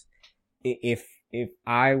guys. If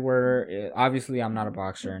I were, obviously I'm not a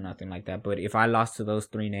boxer or nothing like that, but if I lost to those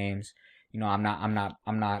 3 names, I'm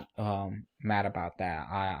not mad about that.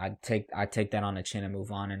 I take that on the chin and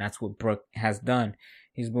move on, and that's what Brook has done.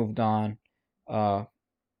 He's moved on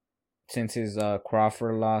since his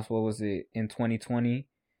Crawford loss. What was it, in 2020?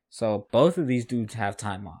 So both of these dudes have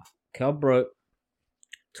time off. Kell Brook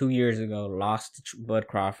 2 years ago lost to Bud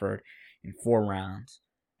Crawford in 4 rounds,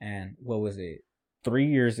 and what was it, 3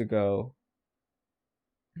 years ago?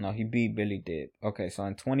 No, he beat Billy Dib. Okay, so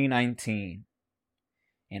in 2019,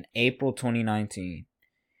 in April 2019,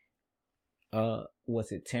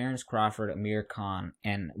 was it Terrence Crawford, Amir Khan,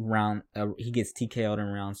 and he gets TKO'd in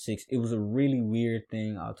round 6. It was a really weird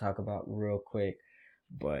thing I'll talk about real quick,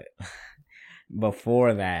 but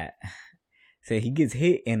before that, so he gets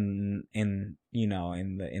hit in the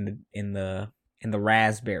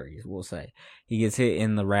raspberries, we'll say. He gets hit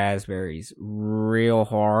in the raspberries real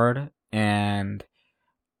hard, and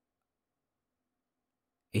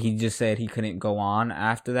he just said he couldn't go on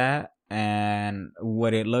after that. And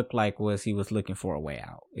what it looked like was he was looking for a way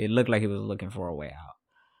out. It looked like he was looking for a way out.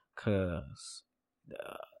 Because,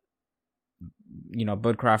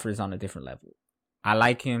 Bud Crawford is on a different level. I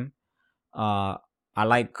like him. I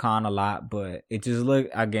like Khan a lot, but it just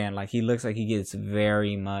he looks like he gets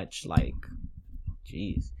very much like,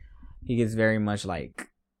 jeez, he gets very much like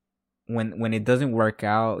when it doesn't work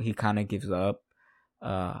out, he kind of gives up.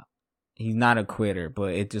 He's not a quitter,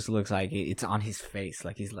 but it just looks like it's on his face.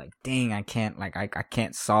 Like he's like, dang, I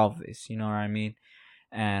can't solve this. You know what I mean?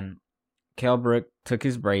 And Brook took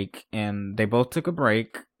his break, and they both took a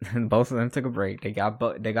break. And both of them took a break. They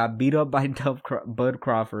got beat up by Bud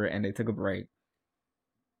Crawford, and they took a break.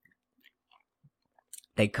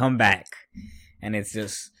 They come back, and it's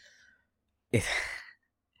just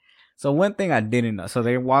So one thing I didn't know. So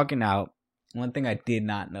they're walking out. One thing I did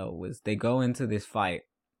not know was they go into this fight,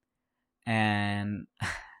 and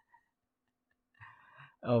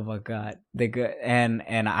oh my god, they go and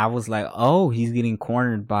I was like, oh, he's getting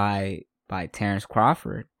cornered by Terrence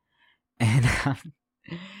Crawford, and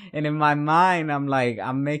and in my mind, I'm like,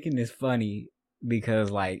 I'm making this funny because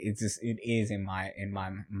like it is in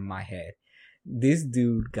my head. This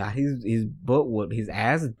dude got his butt whooped, his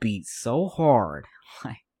ass beat so hard,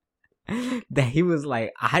 like that he was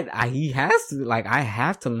like, he has to, like, I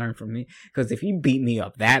have to learn from him, because if he beat me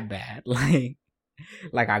up that bad, like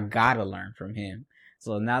I gotta learn from him.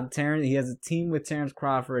 So now he has a team with Terrence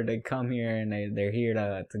Crawford. They come here and they're here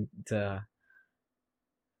to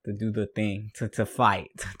do the thing, to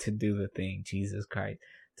fight, to do the thing. Jesus Christ,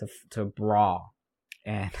 to brawl,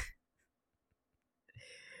 and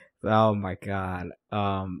oh my god.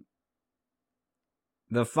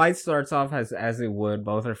 The fight starts off as it would.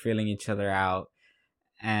 Both are feeling each other out,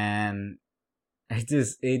 and I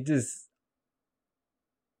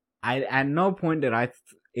at no point did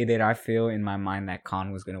I feel in my mind that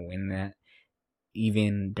Khan was gonna win that,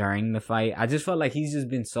 even during the fight. I just felt like he's just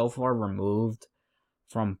been so far removed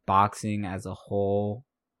from boxing as a whole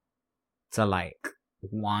to like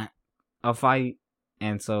want a fight,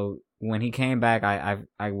 and so when he came back,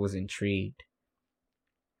 I was intrigued.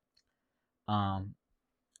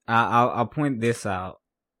 I'll point this out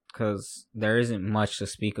because there isn't much to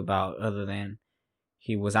speak about other than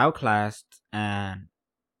he was outclassed and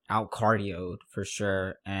out cardioed for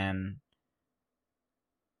sure, and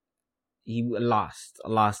he lost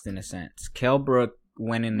in a sense. Brook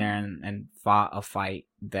went in there and fought a fight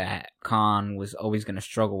that Khan was always going to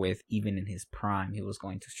struggle with. Even in his prime, he was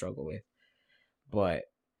going to struggle with. But,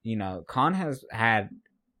 you know, Khan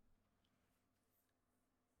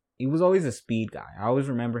he was always a speed guy. I always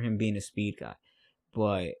remember him being a speed guy.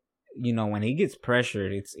 But, you know, when he gets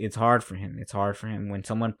pressured, it's hard for him. It's hard for him when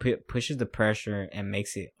someone pushes the pressure and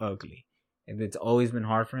makes it ugly. And it's always been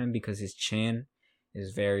hard for him because his chin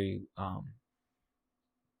is very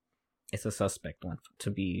it's a suspect one,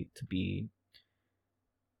 to be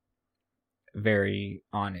very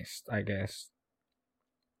honest, I guess.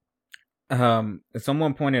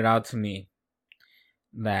 Someone pointed out to me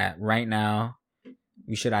that right now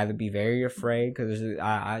we should either be very afraid, because there's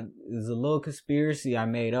a little conspiracy I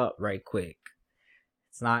made up right quick.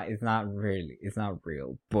 It's not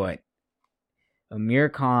real, but Amir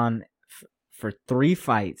Khan for 3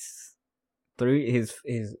 fights, the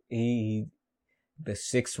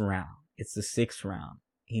 6th round. It's the 6th round.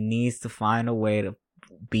 He needs to find a way to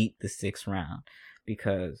beat the 6th round,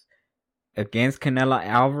 because against Canelo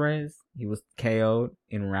Alvarez, he was KO'd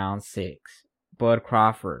in round 6. Bud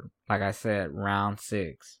Crawford, like I said, round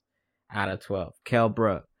 6 out of 12.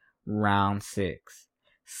 Brook, round 6.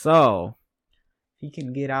 So, if he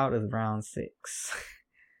can get out of round 6,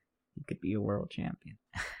 he could be a world champion.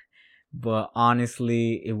 But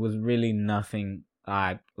honestly, it was really nothing.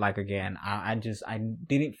 I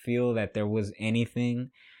didn't feel that there was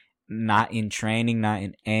anything, not in training, not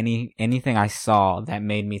in anything I saw, that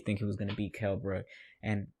made me think he was going to beat Brook.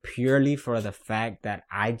 And purely for the fact that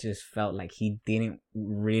I just felt like he didn't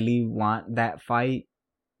really want that fight,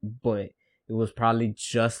 but it was probably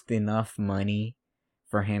just enough money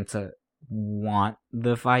for him to want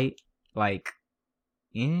the fight. Like,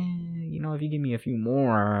 yeah, you know, if you give me a few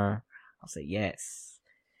more, I'll say yes.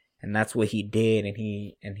 And that's what he did, and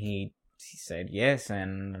he said yes,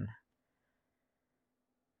 and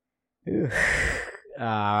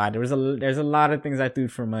there's a lot of things I do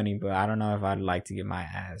for money, but I don't know if I'd like to get my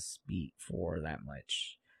ass beat for that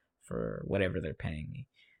much, for whatever they're paying me.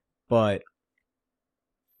 But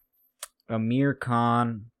Amir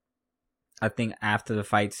Khan, I think after the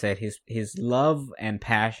fight, said his love and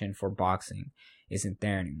passion for boxing isn't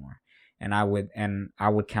there anymore. And I would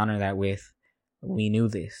counter that with, we knew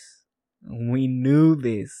this.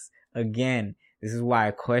 Again, this is why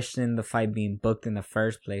I questioned the fight being booked in the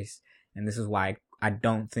first place. And this is why I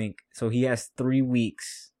don't think so. He has 3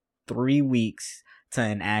 weeks to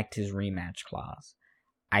enact his rematch clause.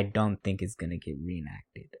 I don't think it's gonna get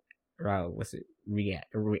reenacted. What's it?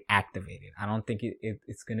 Reactivated. I don't think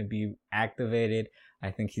it's gonna be activated.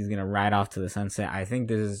 I think he's gonna ride off to the sunset. I think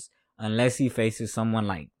this is, unless he faces someone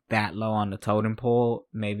like that low on the totem pole,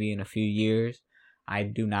 maybe in a few years, I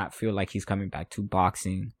do not feel like he's coming back to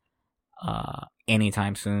boxing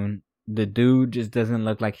anytime soon. The dude just doesn't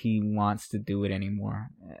look like he wants to do it anymore,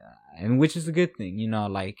 and which is a good thing, you know.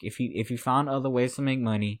 Like if he found other ways to make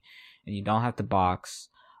money, and you don't have to box,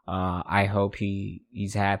 I hope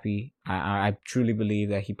he's happy. I truly believe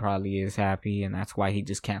that he probably is happy, and that's why he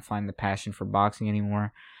just can't find the passion for boxing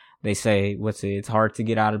anymore. They say, it's hard to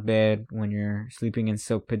get out of bed when you're sleeping in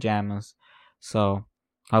silk pajamas. So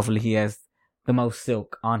hopefully he has the most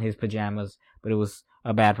silk on his pajamas, but it was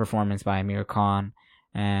a bad performance by Amir Khan.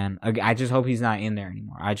 And I just hope he's not in there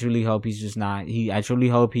anymore. I truly hope he's just not. I truly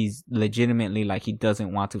hope he's legitimately, like, he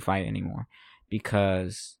doesn't want to fight anymore,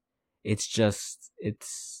 because he's just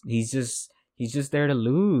there to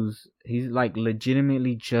lose. He's like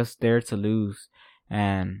legitimately just there to lose.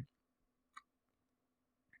 And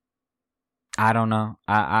I don't know.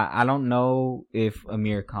 I don't know if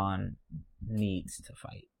Amir Khan needs to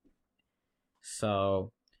fight.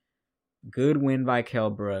 So, good win by Kell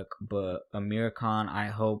Brook, but Amir Khan, I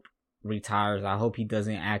hope, retires. I hope he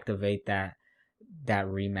doesn't activate that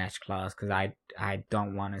rematch clause, because I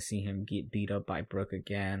don't want to see him get beat up by Brook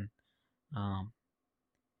again.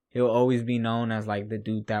 He'll always be known as like the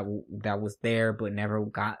dude that was there but never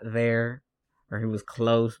got there, or he was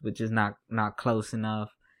close but just not close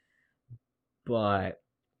enough. But,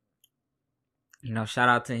 you know, shout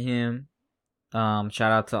out to him. Shout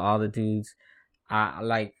out to all the dudes.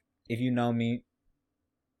 If you know me,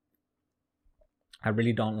 I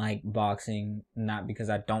really don't like boxing. Not because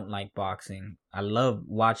I don't like boxing. I love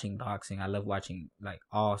watching boxing. I love watching like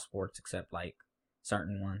all sports except like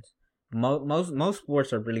certain ones. Most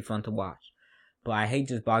sports are really fun to watch, but I hate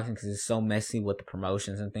just boxing because it's so messy with the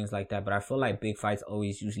promotions and things like that. But I feel like big fights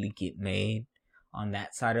always usually get made on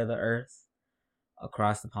that side of the earth.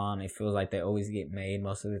 Across the pond, it feels like they always get made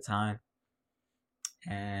most of the time.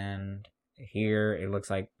 And here, it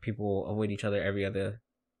looks like people avoid each other every other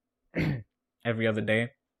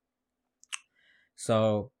day.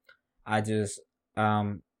 So, I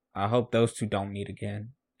hope those two don't meet again.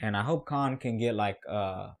 And I hope Khan can get I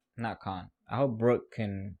hope Brook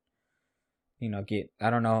can, get,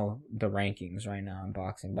 I don't know the rankings right now in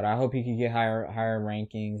boxing, but I hope he can get higher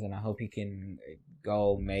rankings, and I hope he can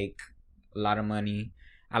go make a lot of money.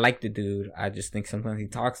 I like the dude. I just think sometimes he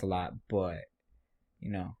talks a lot, but,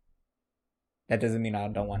 that doesn't mean I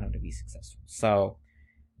don't want him to be successful. So,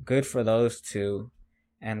 good for those two.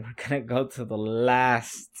 And we're going to go to the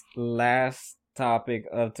last topic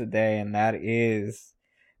of today, and that is,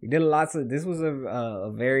 we did this was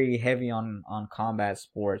a very heavy on combat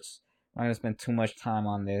sports. I'm not going to spend too much time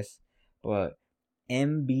on this, but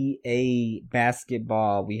NBA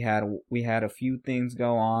basketball, we had a few things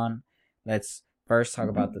go on. Let's first talk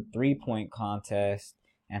about the 3-point contest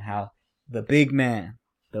and how the big man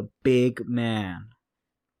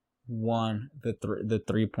won the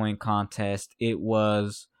 3-point contest. It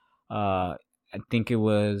was I think it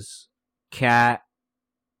was Karl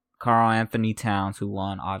Anthony Towns who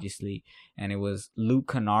won, obviously, and it was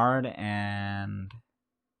Luke Kennard and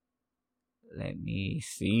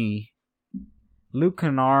Luke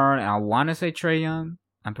Kennard, and I want to say Trae Young.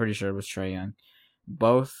 I'm pretty sure it was Trae Young.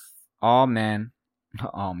 Both all men.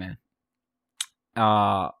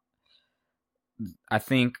 I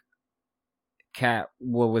think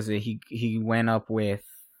what was it? He went up with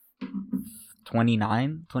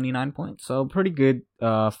 29 points. So pretty good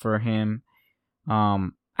for him.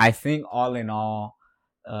 I think all in all,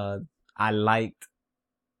 I liked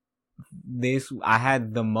this. I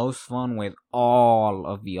had the most fun with all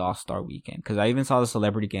of the All-Star weekend, because I even saw the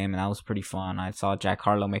celebrity game, and that was pretty fun. I saw Jack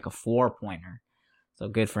Harlow make a 4-pointer. So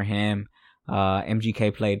good for him.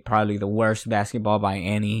 MGK played probably the worst basketball by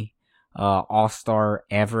any All-Star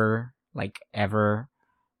ever.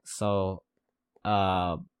 So,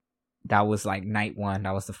 that was like night one.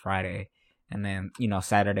 That was the Friday. And then,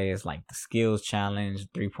 Saturday is like the skills challenge,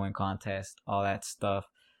 3-point contest, all that stuff.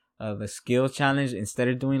 The skills challenge, instead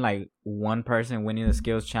of doing like one person winning the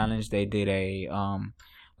skills challenge, they did a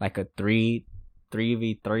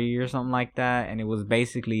 3v3 or something like that. And it was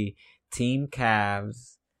basically Team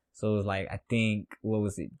Cavs. So it was like, I think, what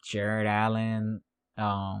was it? Jared Allen,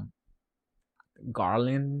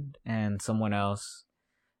 Garland, and someone else.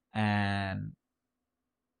 And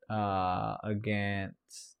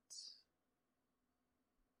against,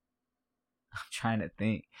 I'm trying to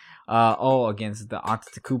think. Against the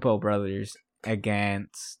Antetokounmpo brothers,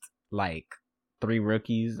 against like 3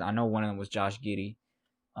 rookies. I know one of them was Josh Giddey.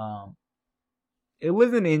 It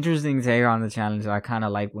was an interesting take on the challenge. I kind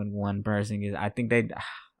of like when one person is. I think I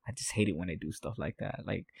just hate it when they do stuff like that.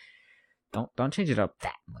 Like, don't change it up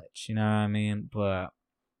that much. You know what I mean? But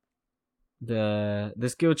the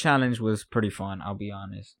skill challenge was pretty fun. I'll be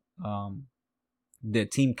honest. The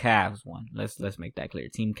Team Cavs won. Let's make that clear.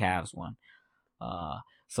 Team Cavs won.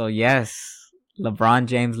 So yes, LeBron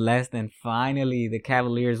James left, and finally the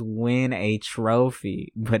Cavaliers win a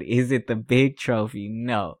trophy. But is it the big trophy?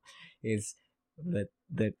 No, it's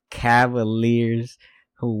the Cavaliers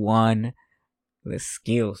who won the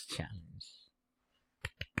skills challenge.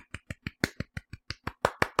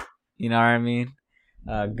 You know what I mean?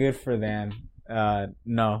 Good for them.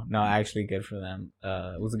 No, actually good for them.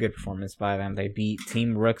 It was a good performance by them. They beat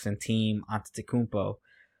Team Rooks and Team Antetokounmpo,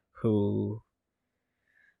 who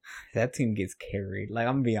that team gets carried. Like,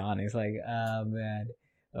 I'm gonna be honest. Like, man,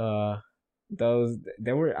 I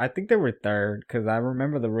think they were third, because I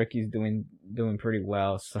remember the rookies doing pretty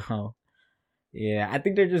well. So yeah, I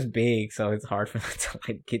think they're just big, so it's hard for them to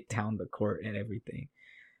like get down the court and everything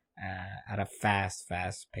at a fast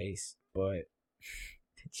pace. But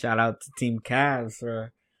shout out to Team Cavs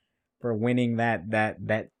for winning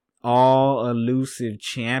that all elusive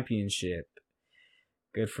championship.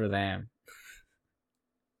 Good for them.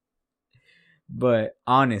 But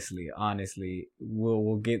honestly,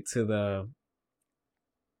 we'll get to the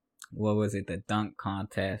the dunk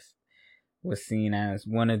contest was seen as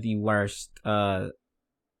one of the worst dunk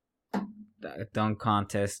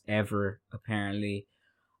contests ever, apparently.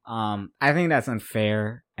 I think that's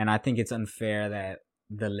unfair, and I think it's unfair that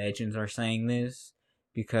the legends are saying this,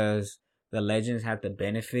 because the legends have the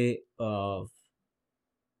benefit of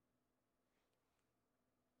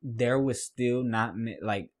there was still not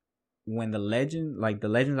like when the legends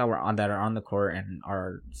that are on the court and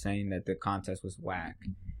are saying that the contest was whack.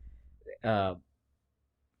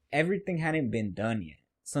 Everything hadn't been done yet.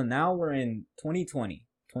 So now we're in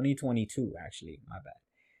 2022 actually, my bad.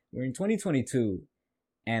 We're in 2022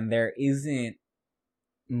 and there isn't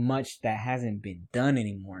much that hasn't been done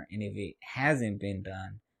anymore. And if it hasn't been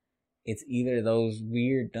done, it's either those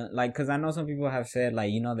weird like, cause I know some people have said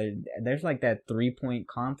like, you know, there's like that 3-point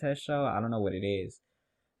contest show. I don't know what it is,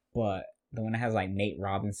 but the one that has like Nate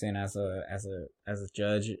Robinson as a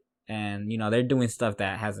judge, and you know, they're doing stuff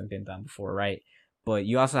that hasn't been done before, right? But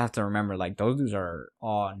you also have to remember, like, those dudes are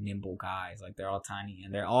all nimble guys. Like, they're all tiny,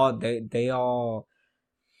 and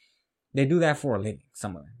they do that for a living.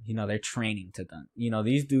 Some of them, you know, they're training to dunk. You know,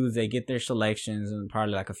 these dudes, they get their selections and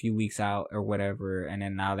probably like a few weeks out or whatever, and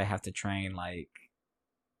then now they have to train like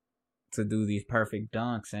to do these perfect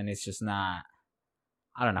dunks, and it's just not.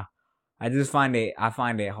 I don't know. I find it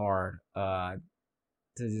hard to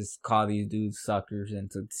just call these dudes suckers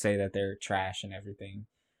and to say that they're trash and everything,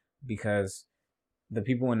 because the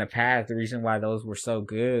people in the past, the reason why those were so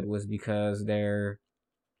good was because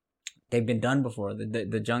they've been done before.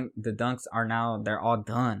 The dunks are now, they're all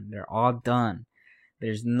done. They're all done.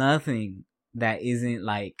 There's nothing that isn't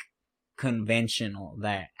like conventional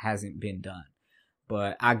that hasn't been done.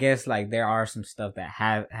 But I guess like there are some stuff that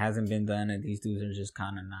hasn't been done, and these dudes are just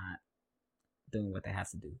kind of not doing what they have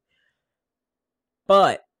to do.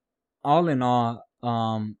 But all in all,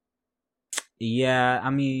 yeah, I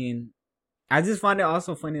mean, I just find it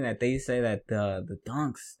also funny that they say that the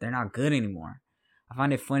dunks, they're not good anymore. I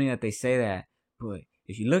find it funny that they say that, but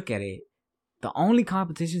if you look at it, the only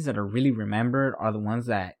competitions that are really remembered are the ones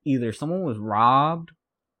that either someone was robbed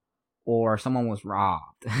or someone was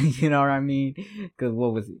robbed. You know what I mean? Because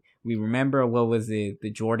what was it? We remember, what was it?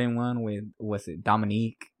 The Jordan one with, was it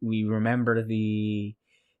Dominique? We remember the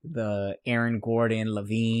Aaron Gordon,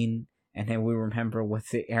 Levine, and then we remember,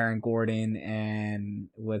 what's it, Aaron Gordon and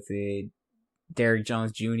what's it, Derrick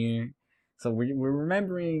Jones Jr. So we're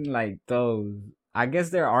remembering like those. I guess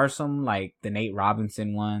there are some like the Nate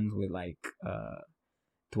Robinson ones with like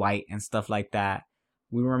Dwight and stuff like that.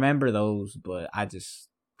 We remember those, but I just,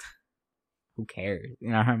 who cares?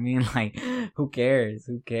 You know what I mean? Like, who cares?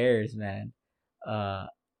 Who cares, man?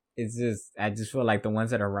 It's just, I just feel like the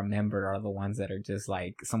ones that are remembered are the ones that are just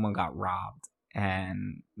like someone got robbed,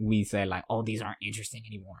 and we say like, oh, these aren't interesting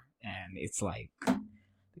anymore, and it's like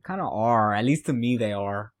they kind of are. At least to me, they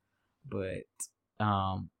are. But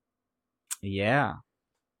yeah.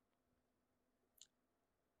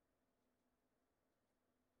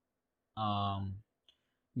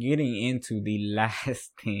 Getting into the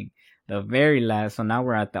last thing, the very last. So now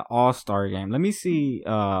we're at the All-Star game. Let me see.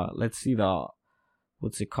 Let's see the,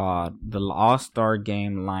 what's it called? The All-Star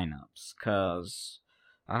game lineups. Cause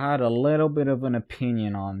I had a little bit of an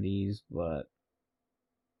opinion on these, but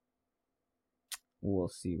We'll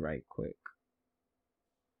see right quick.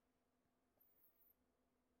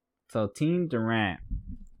 So Team Durant,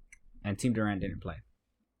 and Team Durant didn't play.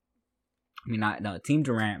 Team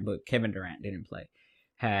Durant, but Kevin Durant didn't play.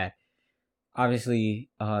 Had, obviously,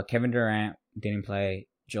 Kevin Durant didn't play,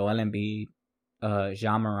 Joel Embiid,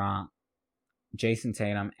 Ja Morant, Jason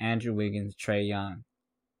Tatum, Andrew Wiggins, Trae Young.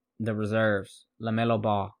 The reserves, LaMelo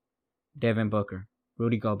Ball, Devin Booker,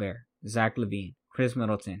 Rudy Gobert, Zach LaVine, Chris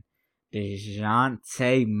Middleton,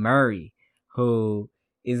 DeJounte Murray, who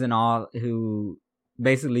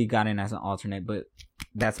basically got in as an alternate, but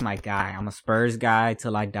that's my guy. I'm a Spurs guy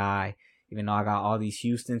till I die, even though I got all these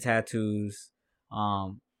Houston tattoos.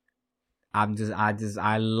 I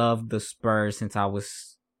love the Spurs since I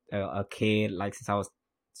was a kid, like since I was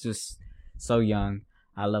just so young.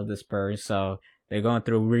 I love the Spurs, so they're going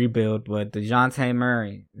through a rebuild, but DeJounte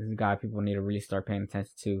Murray is a guy people need to really start paying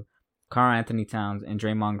attention to. Karl Anthony Towns and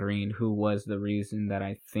Draymond Green, who was the reason that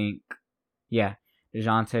I think,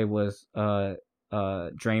 DeJounte was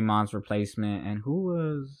Draymond's replacement, and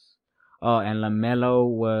and LaMelo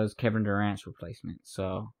was Kevin Durant's replacement.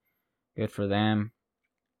 So good for them.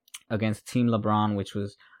 Against Team LeBron, which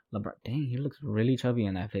was LeBron. Dang, he looks really chubby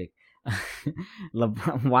in that pic.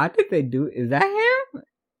 LeBron, why did they do? Is that him?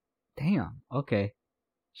 Damn. Okay.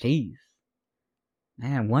 Jeez.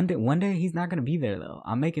 Man, one day he's not gonna be there though.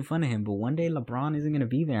 I'm making fun of him, but one day LeBron isn't gonna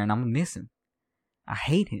be there, and I'm gonna miss him. I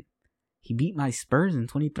hate him. He beat my Spurs in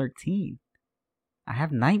 2013. I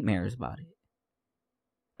have nightmares about it.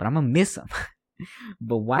 But I'm gonna miss him.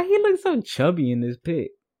 But why he looks so chubby in this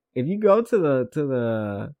pic? If you go to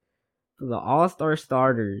the All-Star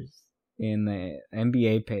starters in the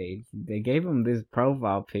NBA page, they gave him this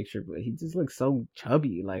profile picture, but he just looks so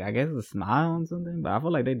chubby. Like, I guess a smile or something, but I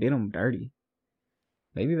feel like they did him dirty.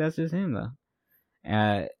 Maybe that's just him though.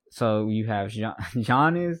 So you have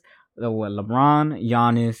Giannis, LeBron,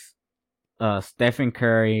 Giannis, Stephen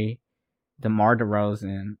Curry, DeMar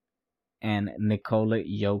DeRozan, and Nikola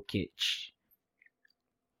Jokic.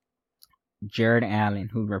 Jared Allen,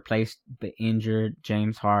 who replaced the injured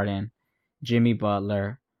James Harden, Jimmy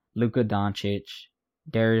Butler, Luka Doncic,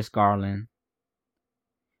 Darius Garland,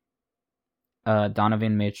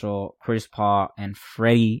 Donovan Mitchell, Chris Paul, and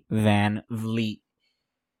Freddie Van Vliet.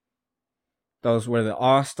 Those were the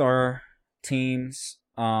All-Star teams.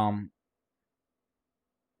 One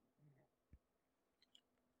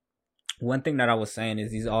thing that I was saying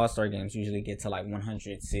is these All-Star games usually get to like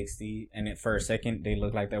 160, and for a second they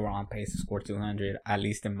looked like they were on pace to score 200. At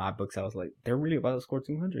least in my books, I was like, they're really about to score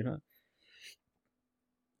 200, huh?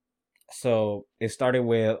 So it started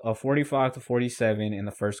with a 45-47 in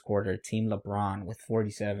the first quarter. Team LeBron with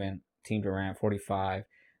 47, Team Durant 45.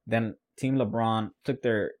 Then Team LeBron took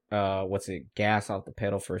their gas off the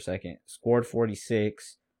pedal for a second, scored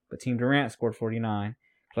 46, but Team Durant scored 49.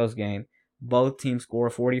 Close game. Both teams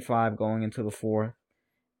scored 45 going into the fourth,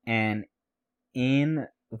 and in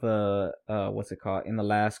the in the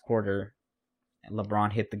last quarter,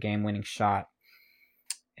 LeBron hit the game-winning shot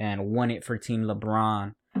and won it for Team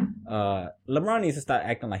LeBron. LeBron needs to start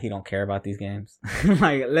acting like he don't care about these games.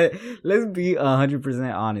 Like, let's be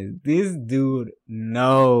 100% honest. This dude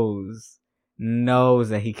knows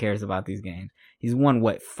that he cares about these games. He's won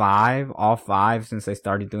all 5 since they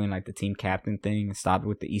started doing like the team captain thing and stopped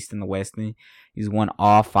with the East and the West thing. He's won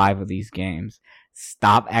all 5 of these games.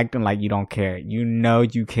 Stop acting like you don't care. You know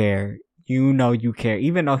you care. You know you care.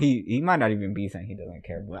 Even though he might not even be saying he doesn't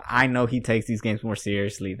care, but I know he takes these games more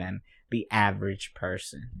seriously than the average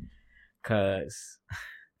person. Cause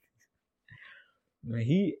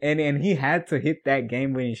he had to hit that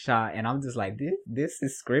game winning shot, and I'm just like, this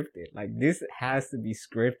is scripted. Like, this has to be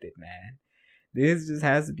scripted, man. This just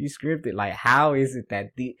has to be scripted. Like, how is it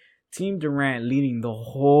that the Team Durant leading the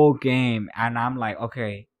whole game, and I'm like,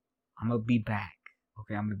 okay, I'm gonna be back.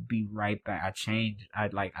 Okay, I'm gonna be right back. I change. I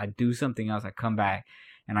do something else. I come back,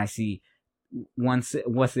 and I see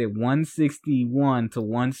 161 to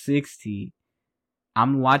 160.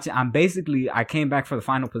 I'm watching. I came back for the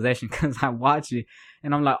final possession because I watched it,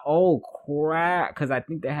 and I'm like, oh crap, because I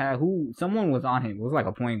think they had someone was on him. It was like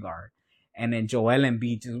a point guard. And then Joel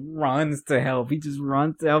Embiid just runs to help. He just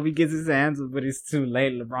runs to help. He gets his hands up, but it's too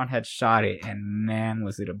late. LeBron had shot it, and man,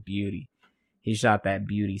 was it a beauty. He shot that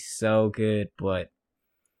beauty so good, but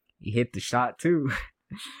he hit the shot too.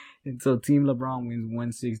 And so Team LeBron wins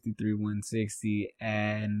 163-160.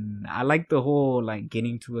 And I like the whole, like,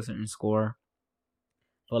 getting to a certain score.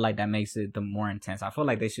 I feel like that makes it the more intense. I feel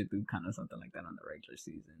like they should do kind of something like that on the regular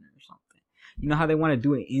season or something. You know how they want to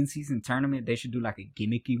do an in-season tournament? They should do like a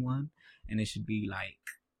gimmicky one. And it should be like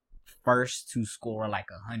first to score like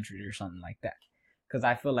 100 or something like that. because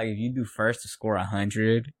I feel like if you do first to score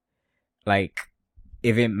 100, like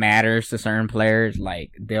if it matters to certain players,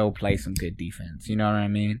 like they'll play some good defense. You know what I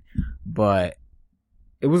mean? But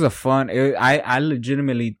it was a fun. I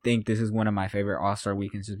legitimately think this is one of my favorite All-Star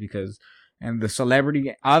weekends, just because. And the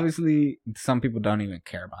celebrity, obviously, some people don't even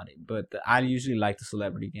care about it, but I usually like the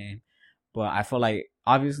celebrity game. But I feel like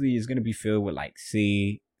obviously it's gonna be filled with like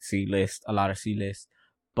C list, a lot of C list.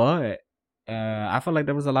 But I feel like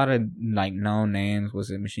there was a lot of like known names. Was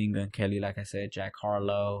it Machine Gun Kelly? Like I said, Jack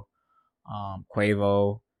Harlow,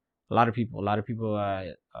 Quavo, a lot of people,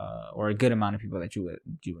 or a good amount of people that you would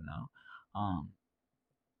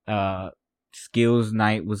know. Skills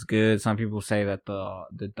night was good. Some people say that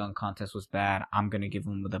the dunk contest was bad. I'm gonna give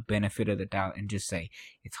them the benefit of the doubt and just say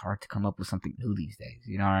it's hard to come up with something new these days.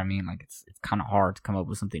 You know what I mean? Like it's kind of hard to come up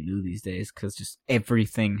with something new these days because just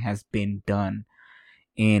everything has been done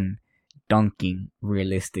in dunking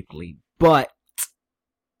realistically. But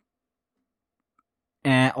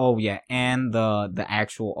and the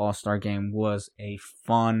actual All-Star game was a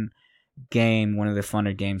fun game, one of the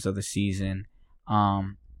funner games of the season.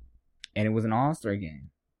 And it was an All-Star game.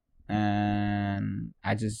 And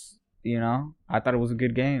I just, I thought it was a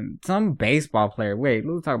good game. Some baseball player,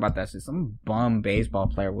 let's talk about that shit. Some bum baseball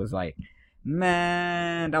player was like,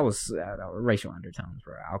 man, that was racial undertones,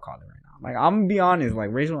 bro. I'll call it right now. Like, I'm gonna be honest,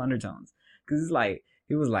 like, racial undertones. Because it's like,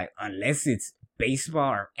 he was like, unless it's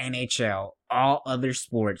baseball or NHL, all other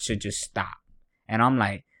sports should just stop. And I'm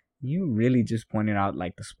like, you really just pointed out,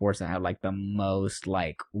 like, the sports that have, like, the most,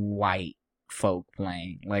 like, white folk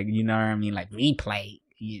playing, like, you know what I mean? Like, replay.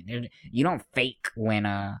 You don't fake when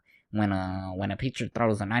a pitcher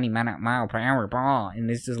throws a 90-mile-per-hour ball,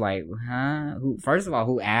 and it's just like, huh? First of all,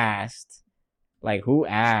 who asked? Like, who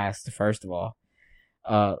asked? First of all,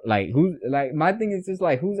 my thing is just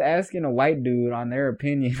like, who's asking a white dude on their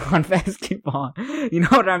opinion on basketball? You know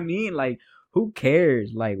what I mean? Like, who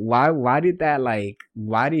cares? Like, why did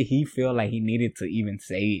he feel like he needed to even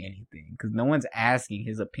say anything? Because no one's asking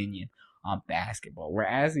his opinion on basketball. We're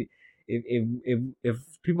asking if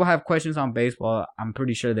people have questions on baseball, I'm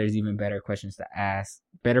pretty sure there's even better questions to ask,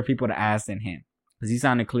 better people to ask than him, because he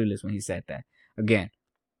sounded clueless when he said that. Again,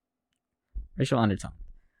 racial undertone.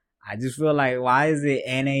 I just feel like, why is it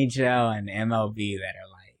NHL and MLB that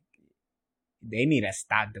are like, they need to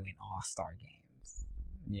stop doing all-star games?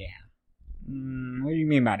 Yeah. What do you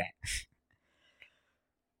mean by that?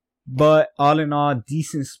 But all in all,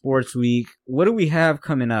 decent sports week. What do we have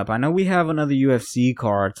coming up? I know we have another UFC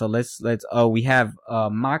card, so we have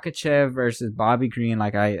Makhachev versus Bobby Green,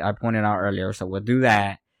 like I pointed out earlier. So we'll do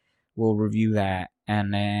that. We'll review that,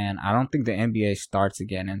 and then I don't think the NBA starts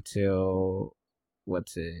again until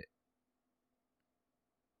what's it?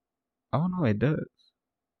 Oh no, it does.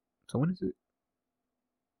 So when is it?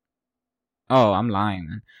 Oh, I'm lying,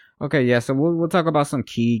 man. Okay, yeah. So we'll talk about some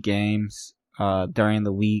key games during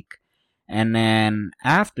the week. And then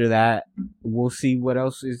after that, we'll see what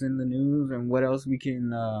else is in the news and what else we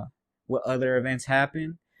can, what other events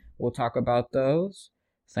happen. We'll talk about those.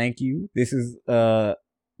 Thank you. This is, we're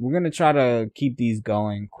going to try to keep these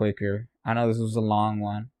going quicker. I know this was a long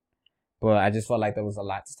one, but I just felt like there was a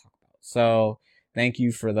lot to talk about. So thank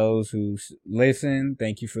you for those who listen.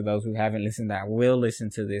 Thank you for those who haven't listened that will listen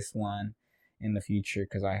to this one in the future,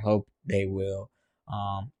 because I hope they will.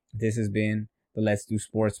 This has been the Let's Do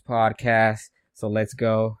Sports podcast. So let's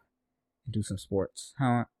go and do some sports.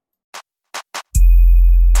 Huh?